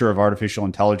the future of artificial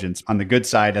intelligence on the good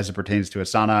side as it pertains to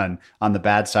Asana and on the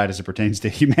bad side as it pertains to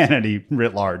humanity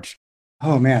writ large?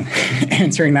 Oh man,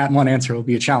 answering that in one answer will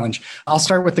be a challenge. I'll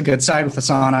start with the good side with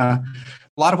Asana.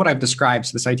 A lot of what I've described,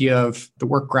 so this idea of the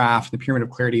work graph, the pyramid of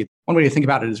clarity, one way to think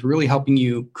about it is really helping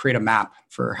you create a map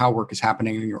for how work is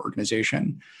happening in your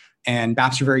organization. And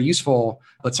maps are very useful,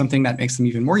 but something that makes them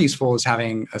even more useful is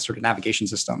having a sort of navigation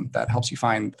system that helps you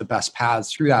find the best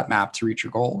paths through that map to reach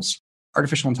your goals.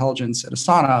 Artificial intelligence at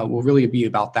Asana will really be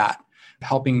about that,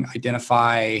 helping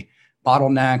identify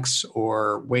bottlenecks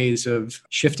or ways of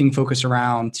shifting focus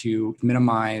around to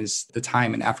minimize the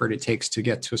time and effort it takes to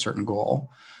get to a certain goal.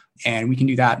 And we can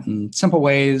do that in simple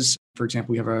ways. For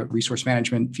example, we have a resource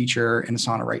management feature in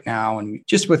Asana right now. And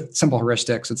just with simple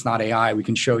heuristics, it's not AI, we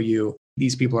can show you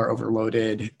these people are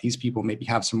overloaded. These people maybe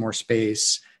have some more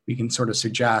space. We can sort of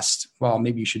suggest, well,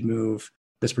 maybe you should move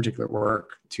this particular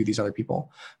work to these other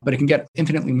people. But it can get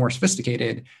infinitely more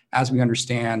sophisticated as we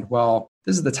understand, well,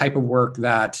 this is the type of work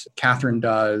that Catherine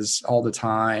does all the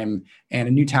time. And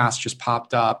a new task just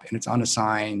popped up and it's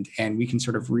unassigned. And we can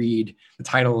sort of read the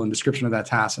title and description of that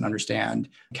task and understand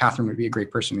Catherine would be a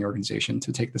great person in the organization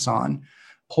to take this on.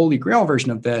 Holy grail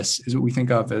version of this is what we think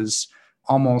of as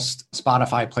almost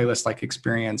Spotify playlist-like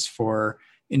experience for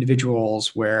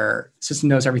individuals where the system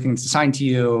knows everything that's assigned to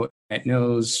you. It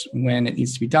knows when it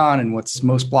needs to be done and what's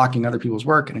most blocking other people's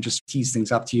work. And it just tees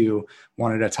things up to you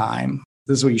one at a time.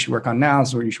 This is what you should work on now. This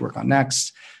is what you should work on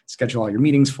next. Schedule all your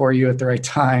meetings for you at the right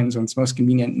times when it's most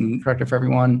convenient and productive for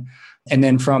everyone. And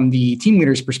then from the team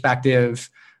leader's perspective,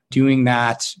 doing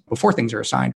that before things are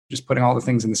assigned, just putting all the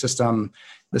things in the system.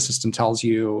 The system tells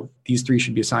you these 3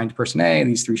 should be assigned to person A,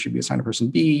 these 3 should be assigned to person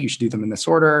B. You should do them in this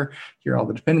order. Here are all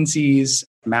the dependencies,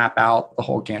 map out the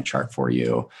whole Gantt chart for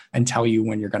you and tell you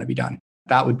when you're going to be done.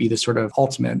 That would be the sort of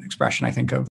ultimate expression, I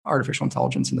think, of artificial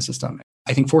intelligence in the system.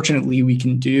 I think fortunately, we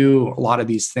can do a lot of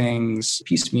these things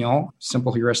piecemeal,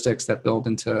 simple heuristics that build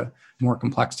into more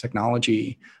complex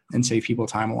technology and save people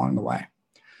time along the way.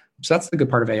 So that's the good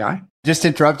part of AI. Just to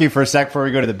interrupt you for a sec before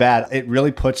we go to the bad, it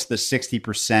really puts the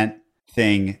 60%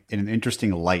 thing in an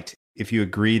interesting light. If you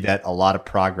agree that a lot of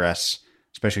progress,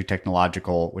 especially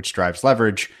technological, which drives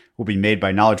leverage, will be made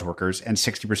by knowledge workers and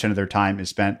 60% of their time is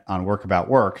spent on work about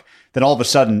work, then all of a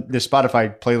sudden, this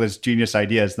Spotify playlist genius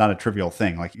idea is not a trivial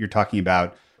thing. Like you're talking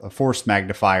about a force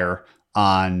magnifier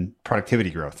on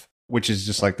productivity growth, which is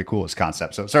just like the coolest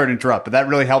concept. So sorry to interrupt, but that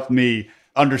really helped me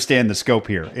understand the scope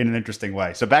here in an interesting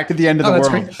way. So back to the end of the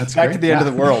world. Back to the end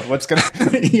of the world. What's going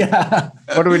to, yeah.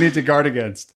 What do we need to guard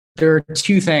against? There are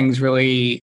 2 things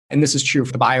really, and this is true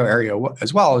for the bio area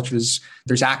as well, which is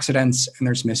there's accidents and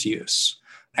there's misuse.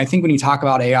 I think when you talk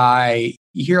about AI,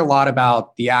 you hear a lot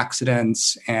about the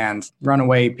accidents and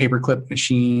runaway paperclip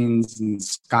machines and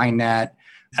Skynet.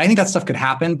 I think that stuff could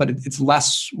happen, but it's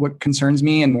less what concerns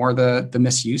me and more the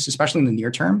misuse, especially in the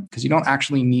near term, because you don't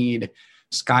actually need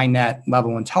Skynet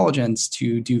level intelligence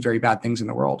to do very bad things in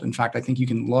the world. In fact, I think you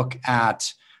can look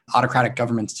at autocratic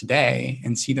governments today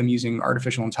and see them using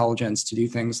artificial intelligence to do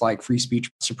things like free speech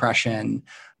suppression,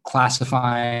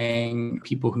 classifying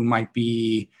people who might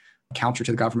be counter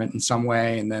to the government in some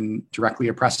way and then directly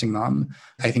oppressing them.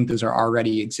 I think those are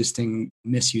already existing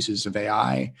misuses of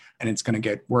AI, and it's going to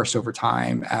get worse over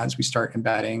time as we start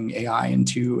embedding AI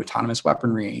into autonomous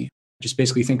weaponry. Just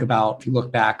basically think about, if you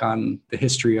look back on the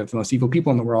history of the most evil people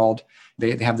in the world,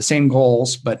 they have the same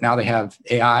goals, but now they have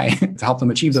AI to help them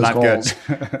achieve those goals.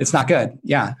 It's not good.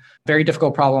 Yeah. Very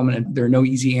difficult problem. And there are no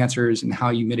easy answers in how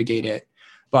you mitigate it.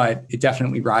 But it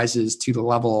definitely rises to the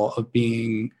level of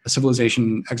being a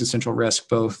civilization existential risk,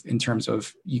 both in terms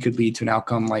of you could lead to an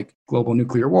outcome like global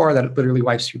nuclear war that literally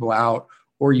wipes people out,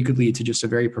 or you could lead to just a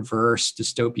very perverse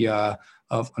dystopia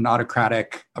of an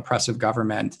autocratic, oppressive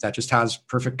government that just has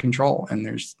perfect control. And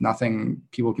there's nothing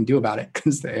people can do about it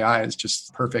because the AI is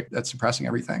just perfect at suppressing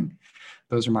everything.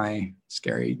 Those are my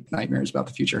scary nightmares about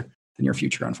the future, the near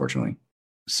future, unfortunately.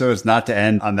 So as not to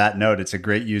end on that note, it's a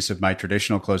great use of my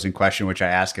traditional closing question, which I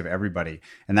ask of everybody.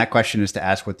 And that question is to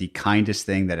ask what the kindest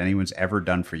thing that anyone's ever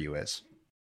done for you is.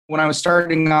 When I was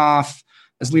starting off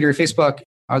as leader of Facebook,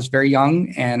 I was very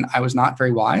young and I was not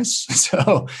very wise.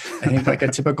 So I think like a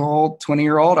typical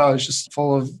 20-year-old, I was just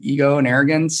full of ego and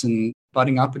arrogance and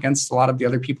butting up against a lot of the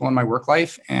other people in my work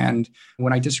life. And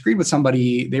when I disagreed with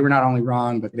somebody, they were not only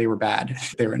wrong, but they were bad.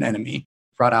 They were an enemy.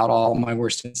 Brought out all my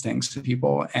worst instincts to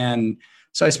people. And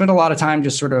so I spent a lot of time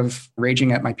just sort of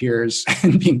raging at my peers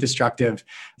and being destructive.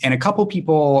 And a couple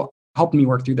people helped me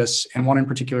work through this. And one in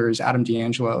particular is Adam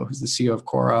D'Angelo, who's the CEO of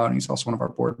Quora, and he's also one of our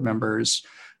board members.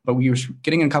 But we were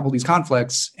getting in a couple of these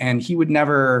conflicts, and he would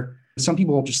never, some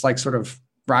people just like sort of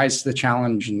rise to the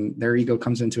challenge and their ego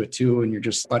comes into it too, and you're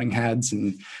just butting heads.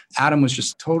 And Adam was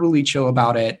just totally chill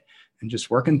about it and just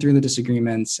working through the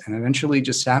disagreements, and eventually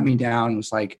just sat me down and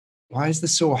was like, why is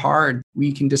this so hard?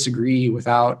 We can disagree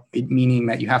without it meaning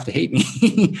that you have to hate me.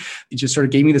 It just sort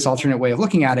of gave me this alternate way of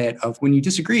looking at it of when you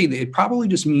disagree, it probably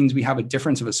just means we have a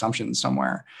difference of assumptions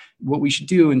somewhere. What we should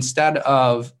do instead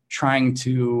of trying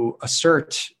to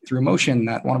assert through emotion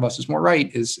that one of us is more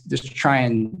right is just try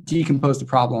and decompose the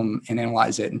problem and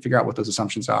analyze it and figure out what those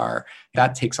assumptions are.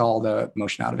 That takes all the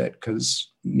emotion out of it because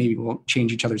maybe we'll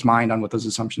change each other's mind on what those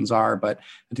assumptions are. But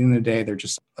at the end of the day, they're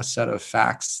just a set of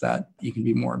facts that you can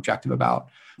be more objective about.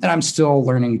 And I'm still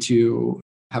learning to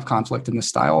have conflict in this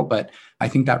style, but I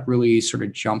think that really sort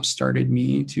of jump-started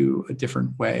me to a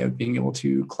different way of being able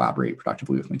to collaborate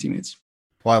productively with my teammates.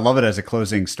 Well, I love it as a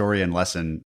closing story and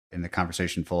lesson in the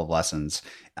conversation full of lessons.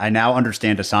 I now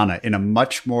understand Asana in a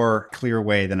much more clear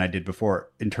way than I did before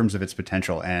in terms of its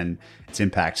potential and its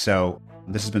impact. So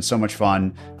this has been so much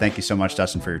fun. Thank you so much,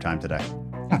 Dustin, for your time today.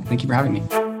 Yeah, thank you for having me.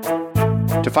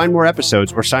 To find more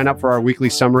episodes or sign up for our weekly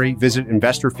summary, visit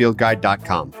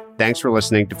investorfieldguide.com. Thanks for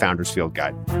listening to Founders Field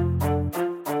Guide.